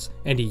Colchis bulls,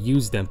 and he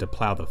used them to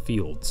plow the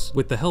fields.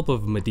 With the help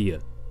of Medea,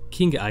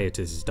 King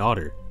Aiates'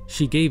 daughter,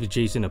 she gave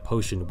Jason a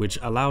potion which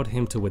allowed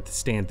him to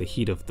withstand the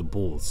heat of the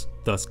bulls,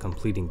 thus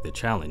completing the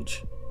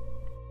challenge.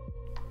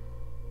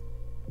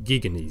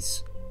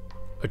 Giganes.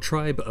 A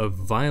tribe of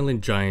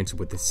violent giants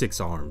with 6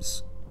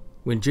 arms.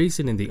 When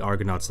Jason and the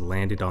Argonauts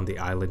landed on the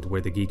island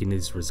where the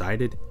Giganes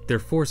resided, their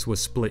force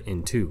was split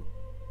in 2.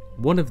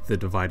 One of the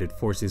divided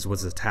forces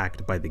was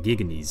attacked by the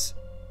Giganes.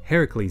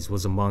 Heracles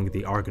was among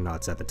the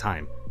Argonauts at the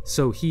time,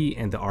 so he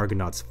and the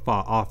Argonauts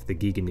fought off the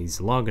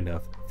Giganes long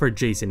enough for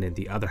Jason and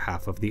the other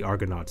half of the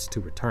Argonauts to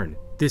return.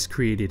 This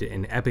created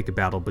an epic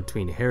battle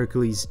between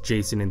Heracles,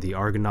 Jason and the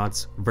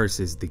Argonauts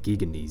versus the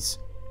Giganes.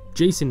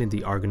 Jason and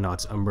the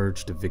Argonauts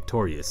emerged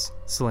victorious,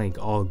 slaying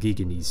all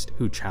Giganes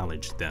who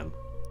challenged them.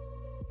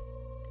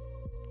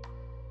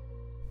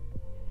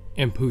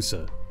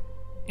 Empusa.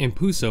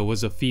 Empusa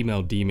was a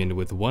female demon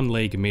with one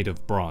leg made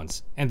of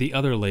bronze and the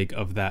other leg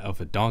of that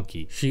of a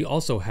donkey. She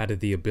also had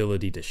the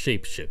ability to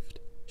shapeshift.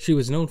 She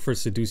was known for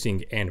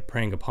seducing and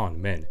preying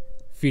upon men,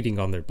 feeding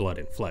on their blood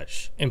and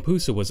flesh.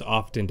 Empusa was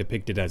often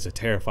depicted as a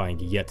terrifying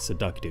yet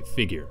seductive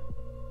figure.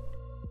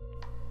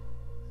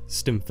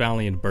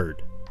 Stymphalian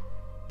bird.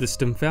 The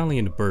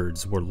Stymphalian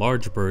birds were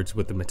large birds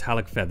with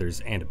metallic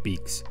feathers and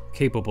beaks,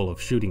 capable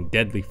of shooting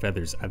deadly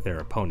feathers at their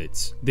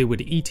opponents. They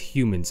would eat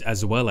humans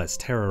as well as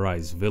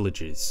terrorize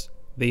villages.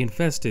 They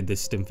infested the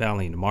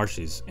Stymphalian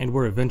marshes and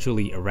were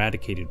eventually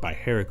eradicated by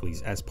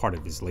Heracles as part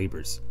of his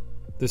labors.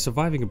 The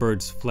surviving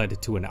birds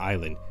fled to an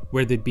island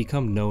where they'd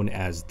become known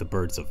as the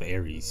Birds of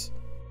Ares.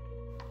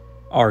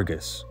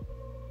 Argus.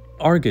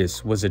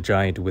 Argus was a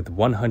giant with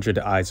 100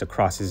 eyes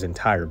across his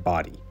entire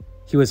body.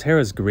 He was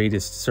Hera's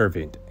greatest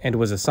servant and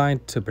was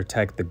assigned to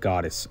protect the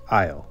goddess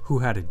Io, who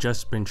had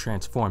just been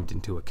transformed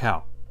into a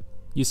cow.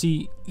 You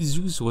see,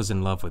 Zeus was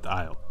in love with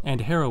Io,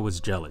 and Hera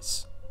was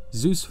jealous.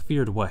 Zeus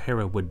feared what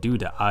Hera would do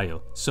to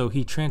Io, so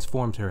he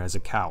transformed her as a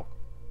cow.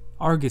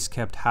 Argus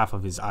kept half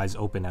of his eyes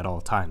open at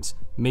all times,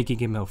 making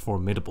him a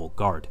formidable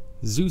guard.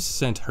 Zeus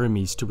sent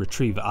Hermes to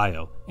retrieve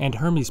Io, and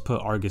Hermes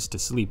put Argus to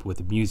sleep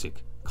with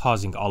music,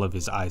 causing all of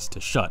his eyes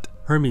to shut.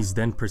 Hermes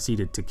then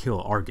proceeded to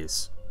kill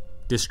Argus.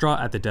 Distraught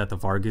at the death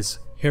of Argus,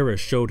 Hera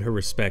showed her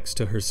respects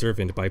to her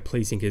servant by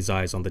placing his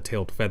eyes on the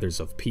tailed feathers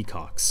of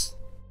peacocks.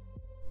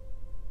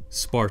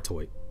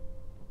 Spartoi.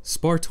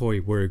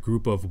 Spartoi were a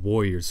group of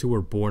warriors who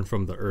were born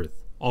from the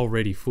earth,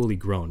 already fully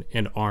grown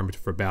and armed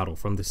for battle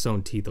from the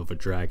sewn teeth of a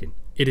dragon.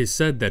 It is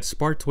said that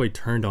Spartoi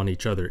turned on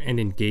each other and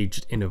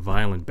engaged in a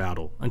violent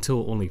battle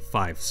until only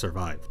 5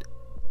 survived.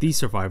 These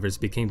survivors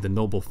became the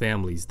noble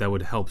families that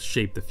would help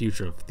shape the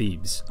future of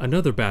Thebes.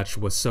 Another batch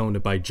was sown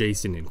by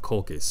Jason in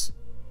Colchis.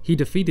 He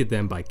defeated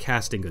them by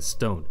casting a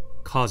stone,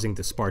 causing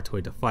the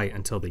Spartoi to fight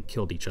until they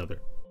killed each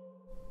other.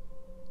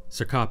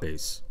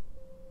 Cercopes.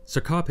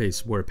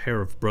 Cercopes were a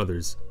pair of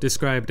brothers,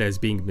 described as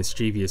being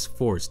mischievous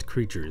forest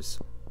creatures.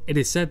 It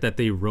is said that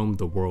they roamed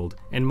the world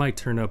and might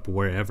turn up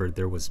wherever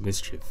there was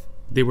mischief.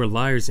 They were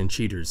liars and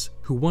cheaters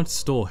who once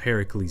stole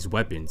Heracles'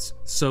 weapons,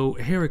 so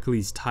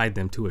Heracles tied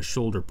them to a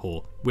shoulder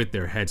pole with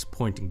their heads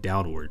pointing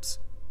downwards.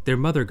 Their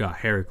mother got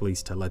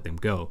Heracles to let them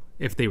go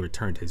if they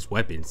returned his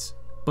weapons,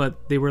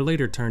 but they were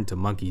later turned to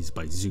monkeys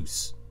by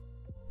Zeus.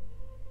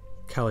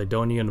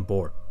 Caledonian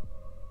Boar.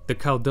 The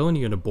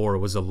Caledonian Boar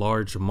was a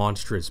large,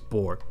 monstrous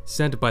boar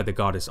sent by the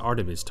goddess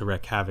Artemis to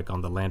wreak havoc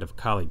on the land of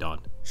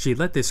Calydon. She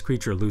let this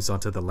creature loose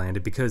onto the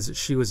land because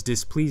she was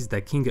displeased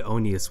that King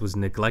Oeneus was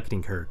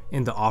neglecting her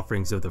in the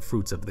offerings of the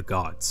fruits of the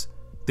gods.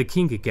 the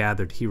king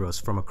gathered heroes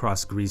from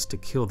across Greece to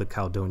kill the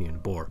Caledonian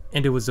boar,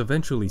 and it was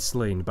eventually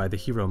slain by the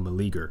hero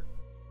Meleager.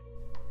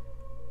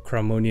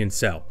 Cromonian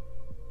Sow.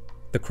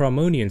 The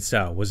Cromonian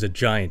sow was a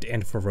giant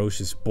and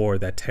ferocious boar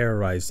that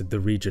terrorized the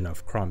region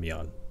of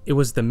Crommyon. It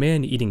was the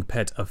man-eating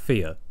pet of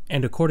Phaea,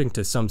 and according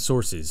to some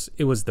sources,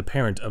 it was the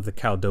parent of the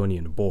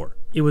Caledonian boar.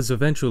 It was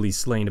eventually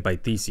slain by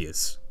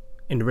Theseus.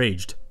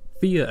 Enraged,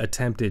 Phaea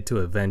attempted to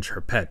avenge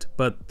her pet,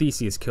 but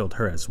Theseus killed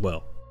her as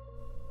well.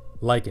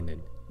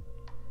 Lycaon.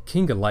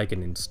 King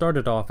Lycaon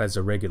started off as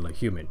a regular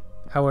human.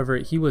 However,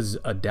 he was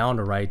a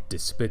downright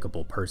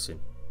despicable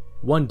person.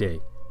 One day,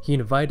 he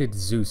invited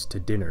Zeus to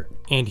dinner,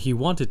 and he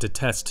wanted to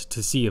test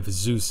to see if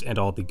Zeus and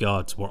all the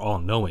gods were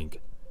all-knowing.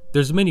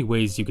 There's many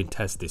ways you can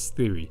test this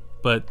theory,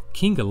 but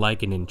King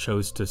Lycaon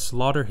chose to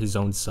slaughter his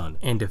own son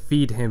and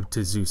feed him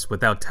to Zeus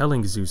without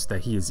telling Zeus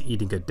that he is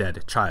eating a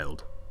dead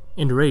child.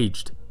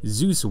 Enraged,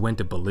 Zeus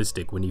went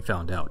ballistic when he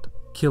found out,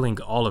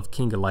 killing all of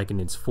King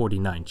Lycaon's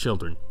 49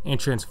 children and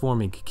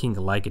transforming King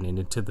Lycaon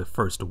into the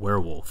first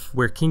werewolf,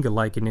 where King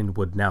Lycaon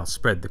would now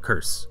spread the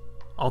curse.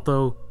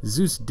 Although,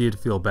 Zeus did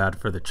feel bad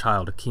for the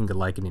child King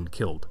Lycaon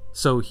killed,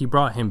 so he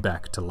brought him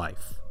back to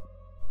life.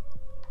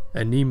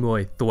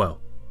 Anemoi Thwel.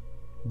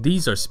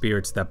 These are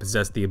spirits that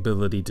possess the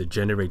ability to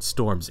generate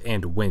storms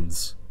and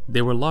winds.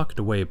 They were locked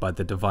away by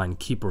the divine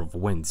keeper of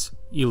winds,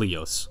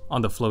 Ilios,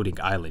 on the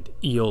floating island,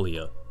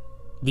 Aeolia.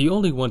 The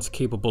only ones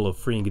capable of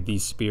freeing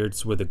these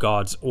spirits were the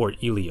gods or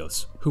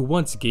Ilios, who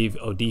once gave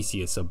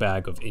Odysseus a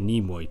bag of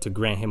anemoi to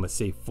grant him a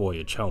safe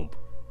voyage home.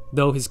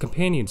 Though his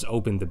companions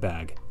opened the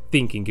bag,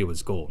 thinking it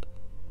was gold,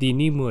 the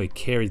anemoi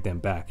carried them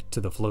back to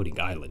the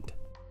floating island.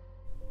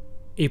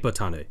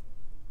 Epatane.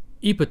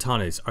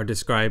 Epatanes are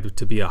described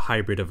to be a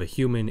hybrid of a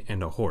human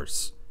and a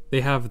horse.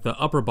 They have the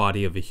upper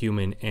body of a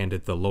human and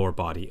the lower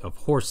body of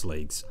horse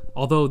legs.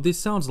 Although this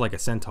sounds like a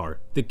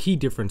centaur, the key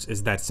difference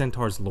is that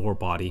centaur's lower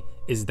body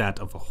is that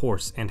of a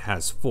horse and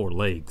has 4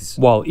 legs,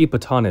 while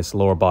Epatanes'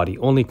 lower body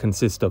only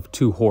consists of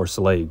 2 horse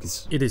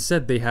legs. It is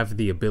said they have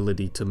the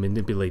ability to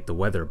manipulate the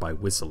weather by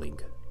whistling.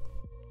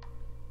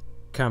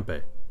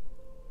 Campe.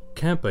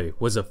 Campe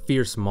was a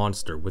fierce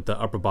monster with the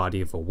upper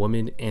body of a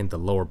woman and the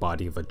lower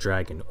body of a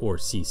dragon or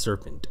sea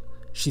serpent.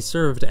 She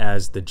served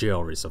as the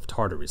jailress of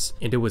Tartarus,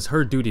 and it was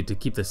her duty to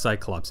keep the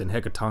Cyclops and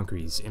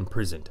Hecatoncres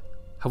imprisoned.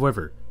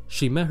 However,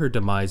 she met her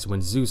demise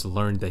when Zeus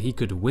learned that he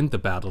could win the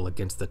battle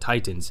against the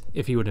Titans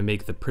if he were to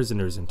make the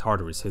prisoners in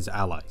Tartarus his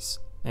allies,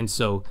 and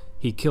so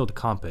he killed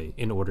Campe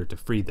in order to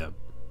free them.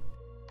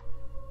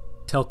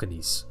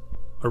 Telcanes.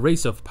 A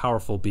race of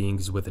powerful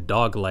beings with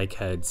dog-like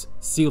heads,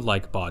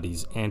 seal-like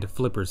bodies, and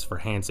flippers for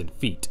hands and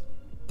feet.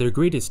 Their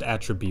greatest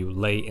attribute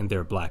lay in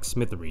their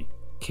blacksmithery,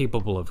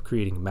 capable of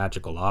creating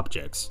magical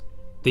objects.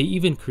 They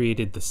even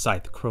created the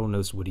scythe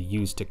Kronos would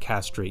use to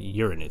castrate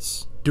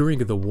Uranus. During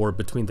the war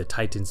between the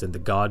Titans and the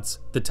gods,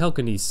 the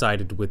Telcanes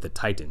sided with the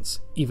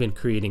Titans, even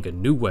creating a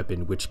new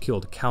weapon which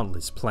killed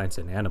countless plants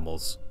and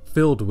animals.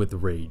 Filled with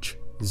rage,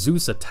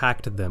 Zeus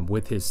attacked them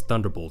with his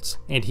thunderbolts,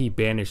 and he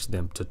banished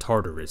them to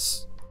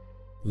Tartarus.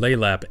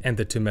 Laelap and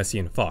the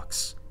Tumesian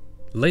Fox.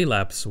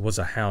 Laelaps was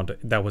a hound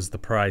that was the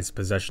prized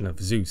possession of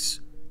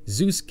Zeus.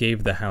 Zeus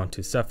gave the hound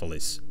to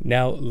Cephalus.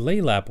 Now,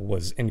 Laelap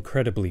was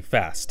incredibly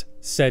fast,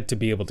 said to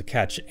be able to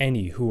catch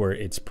any who were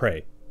its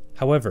prey.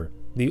 However,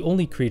 the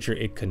only creature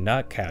it could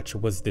not catch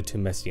was the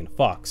Tumesian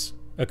Fox,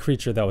 a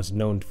creature that was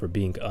known for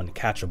being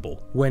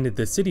uncatchable. When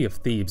the city of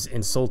Thebes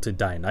insulted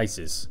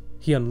Dionysus,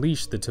 he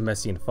unleashed the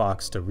Tumesian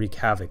Fox to wreak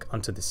havoc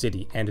unto the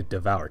city and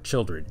devour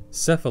children.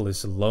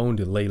 Cephalus loaned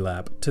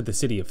Laelap to the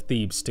city of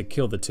Thebes to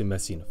kill the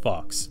Tumesian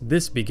Fox.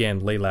 This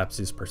began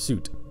Laelap's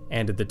pursuit,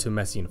 and the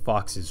Tumesian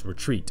Fox's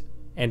retreat,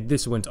 and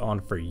this went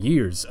on for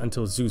years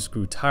until Zeus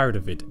grew tired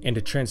of it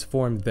and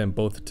transformed them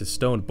both to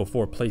stone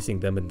before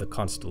placing them in the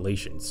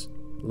constellations.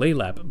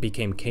 Laelap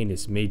became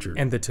Canis Major,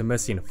 and the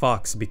Tumesian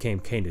Fox became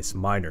Canis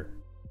Minor.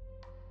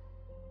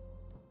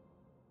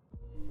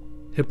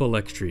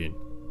 Hippolectrion.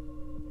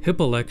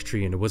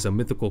 Hippolectrion was a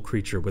mythical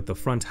creature with the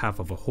front half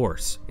of a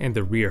horse and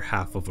the rear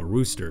half of a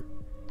rooster.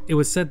 It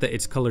was said that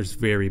its colors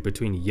vary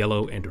between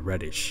yellow and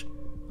reddish.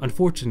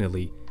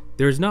 Unfortunately,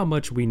 there is not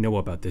much we know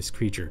about this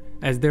creature,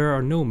 as there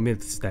are no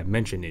myths that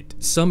mention it.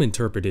 Some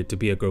interpret it to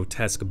be a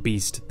grotesque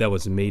beast that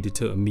was made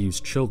to amuse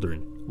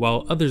children,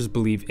 while others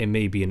believe it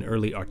may be an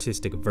early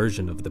artistic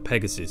version of the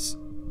Pegasus.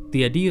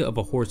 The idea of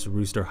a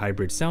horse-rooster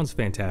hybrid sounds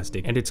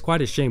fantastic, and it's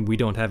quite a shame we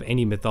don't have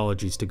any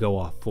mythologies to go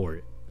off for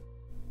it.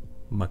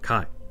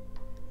 Makai.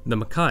 The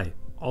Makai,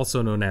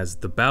 also known as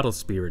the battle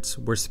spirits,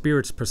 were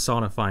spirits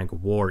personifying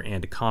war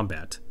and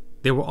combat.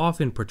 They were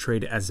often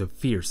portrayed as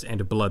fierce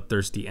and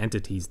bloodthirsty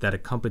entities that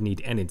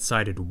accompanied and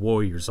incited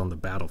warriors on the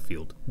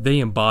battlefield. They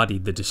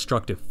embodied the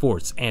destructive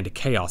force and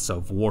chaos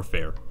of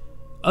warfare.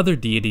 Other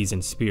deities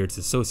and spirits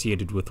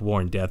associated with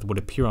war and death would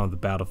appear on the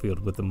battlefield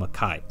with the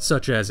Makai,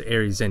 such as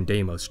Ares and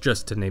Deimos,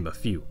 just to name a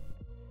few.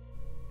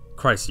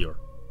 Chrysaor.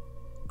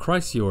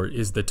 Chrysaor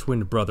is the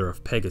twin brother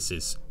of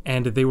Pegasus,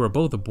 and they were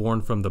both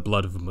born from the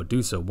blood of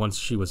Medusa once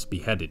she was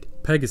beheaded.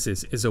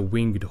 Pegasus is a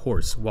winged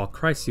horse, while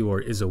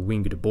Chrysaor is a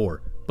winged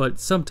boar, but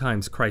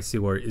sometimes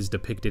Chrysaor is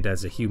depicted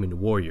as a human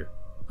warrior.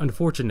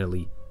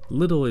 Unfortunately,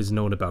 little is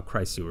known about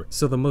Chrysaor,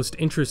 so the most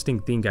interesting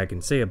thing I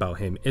can say about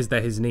him is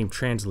that his name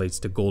translates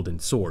to golden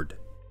sword.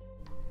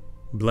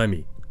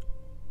 Blemi.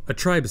 A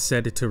tribe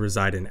said to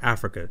reside in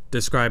Africa,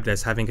 described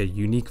as having a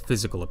unique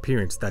physical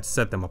appearance that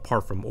set them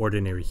apart from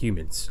ordinary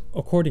humans.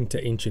 According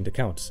to ancient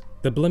accounts,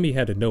 the Blemi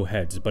had no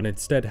heads but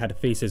instead had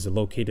faces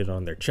located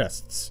on their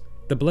chests.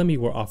 The Blemi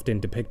were often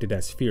depicted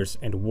as fierce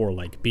and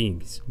warlike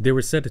beings. They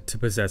were said to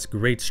possess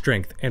great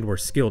strength and were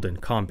skilled in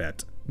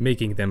combat,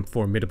 making them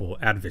formidable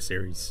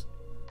adversaries.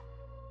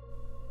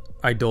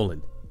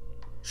 Eidolon.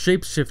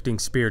 Shape-shifting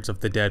spirits of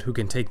the dead who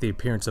can take the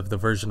appearance of the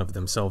version of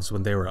themselves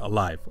when they were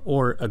alive,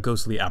 or a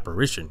ghostly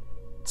apparition.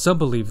 Some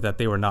believe that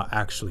they were not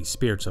actually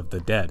spirits of the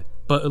dead,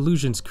 but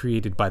illusions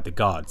created by the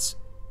gods.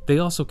 They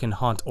also can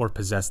haunt or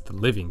possess the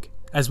living,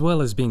 as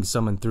well as being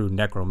summoned through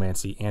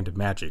necromancy and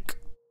magic.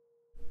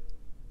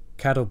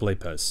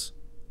 Catoblepus.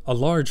 A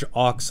large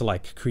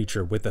ox-like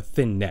creature with a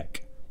thin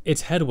neck.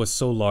 Its head was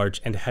so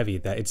large and heavy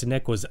that its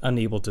neck was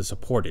unable to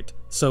support it,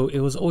 so it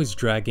was always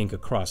dragging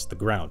across the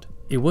ground.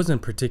 It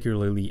wasn't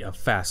particularly a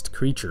fast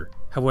creature,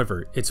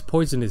 however, its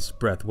poisonous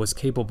breath was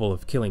capable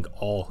of killing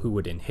all who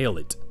would inhale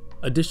it.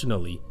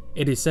 Additionally,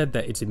 it is said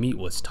that its meat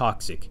was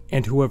toxic,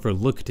 and whoever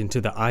looked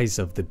into the eyes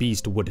of the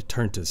beast would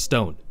turn to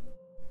stone.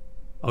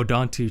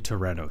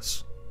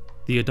 Odontotyrannos.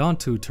 The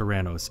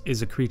Odontotyrannos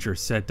is a creature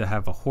said to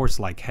have a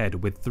horse-like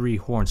head with 3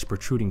 horns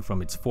protruding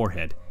from its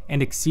forehead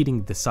and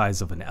exceeding the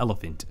size of an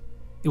elephant.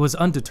 It was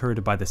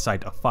undeterred by the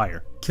sight of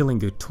fire, killing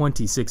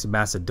 26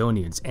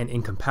 Macedonians and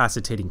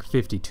incapacitating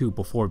 52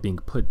 before being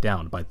put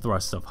down by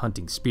thrusts of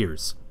hunting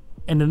spears.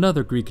 In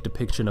another Greek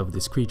depiction of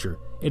this creature,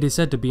 it is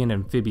said to be an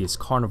amphibious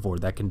carnivore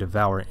that can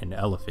devour an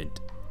elephant.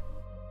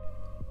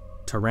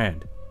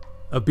 Tarand.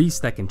 A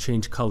beast that can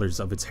change colors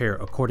of its hair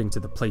according to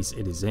the place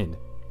it is in.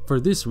 For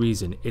this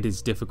reason, it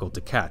is difficult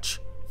to catch,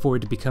 for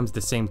it becomes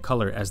the same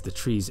color as the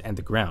trees and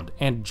the ground,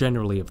 and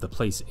generally of the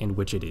place in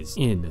which it is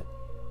in.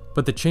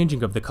 But the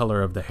changing of the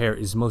color of the hair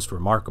is most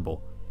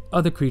remarkable.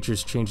 Other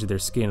creatures change their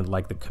skin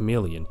like the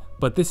chameleon,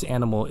 but this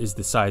animal is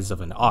the size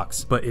of an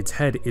ox, but its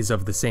head is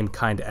of the same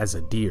kind as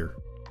a deer.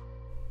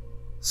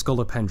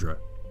 Scolopendra.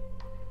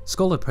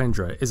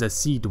 Scolopendra is a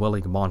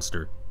sea-dwelling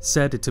monster,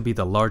 said to be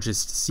the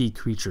largest sea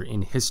creature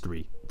in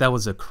history, that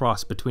was a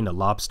cross between a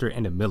lobster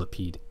and a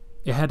millipede.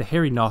 It had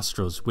hairy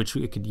nostrils which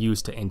it could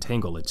use to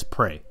entangle its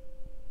prey.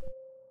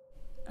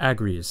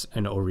 Agrius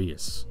and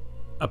Aureus.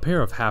 A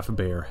pair of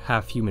half-bear,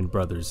 half-human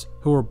brothers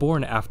who were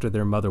born after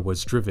their mother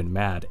was driven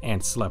mad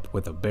and slept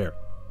with a bear.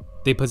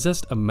 They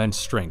possessed immense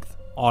strength,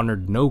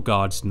 honored no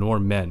gods nor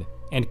men,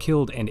 and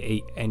killed and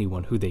ate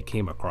anyone who they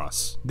came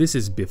across. This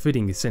is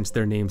befitting since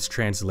their names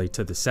translate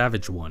to the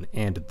Savage One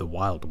and the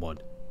Wild One.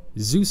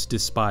 Zeus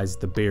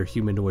despised the bear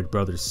humanoid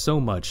brothers so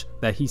much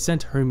that he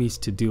sent Hermes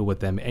to deal with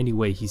them any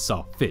way he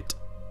saw fit.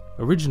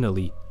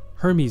 Originally,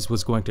 Hermes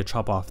was going to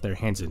chop off their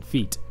hands and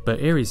feet,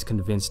 but Ares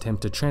convinced him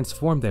to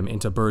transform them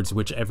into birds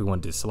which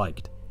everyone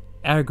disliked.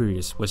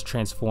 Agrius was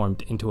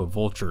transformed into a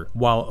vulture,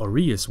 while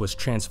Aureus was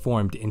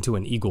transformed into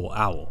an eagle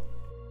owl.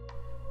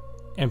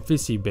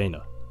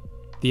 Amphisibena.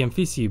 The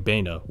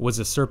Amphisibena was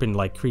a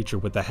serpent-like creature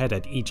with a head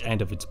at each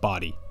end of its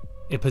body.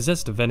 It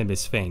possessed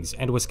venomous fangs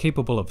and was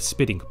capable of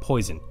spitting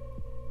poison.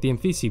 The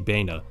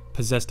Amphisibena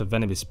possessed a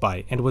venomous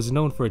bite and was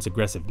known for its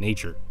aggressive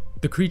nature.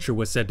 The creature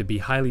was said to be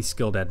highly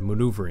skilled at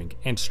maneuvering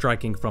and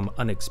striking from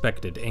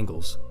unexpected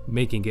angles,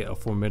 making it a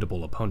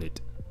formidable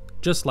opponent.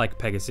 Just like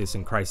Pegasus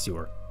and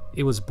Chrysaor,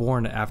 it was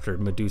born after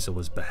Medusa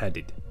was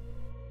beheaded.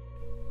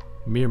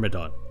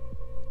 Myrmidon.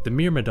 The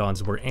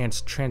Myrmidons were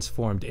ants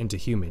transformed into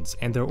humans,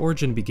 and their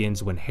origin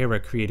begins when Hera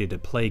created a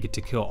plague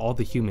to kill all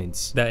the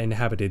humans that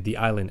inhabited the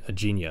island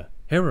Aegina.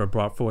 Hera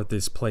brought forth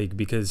this plague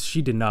because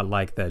she did not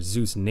like that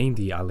Zeus named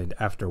the island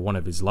after one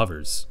of his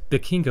lovers. The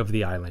king of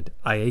the island,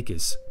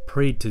 Aeacus,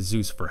 prayed to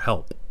Zeus for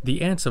help.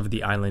 The ants of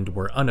the island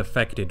were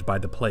unaffected by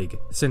the plague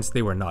since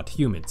they were not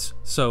humans,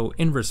 so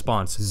in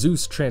response,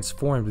 Zeus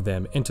transformed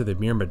them into the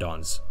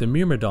Myrmidons. The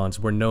Myrmidons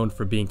were known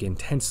for being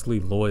intensely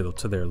loyal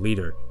to their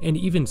leader, and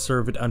even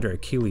served under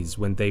Achilles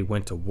when they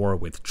went to war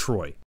with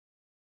Troy.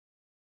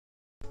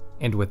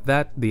 And with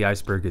that, the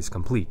iceberg is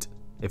complete.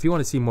 If you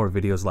want to see more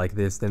videos like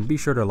this, then be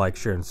sure to like,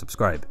 share, and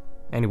subscribe.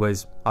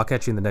 Anyways, I'll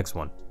catch you in the next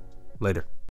one. Later.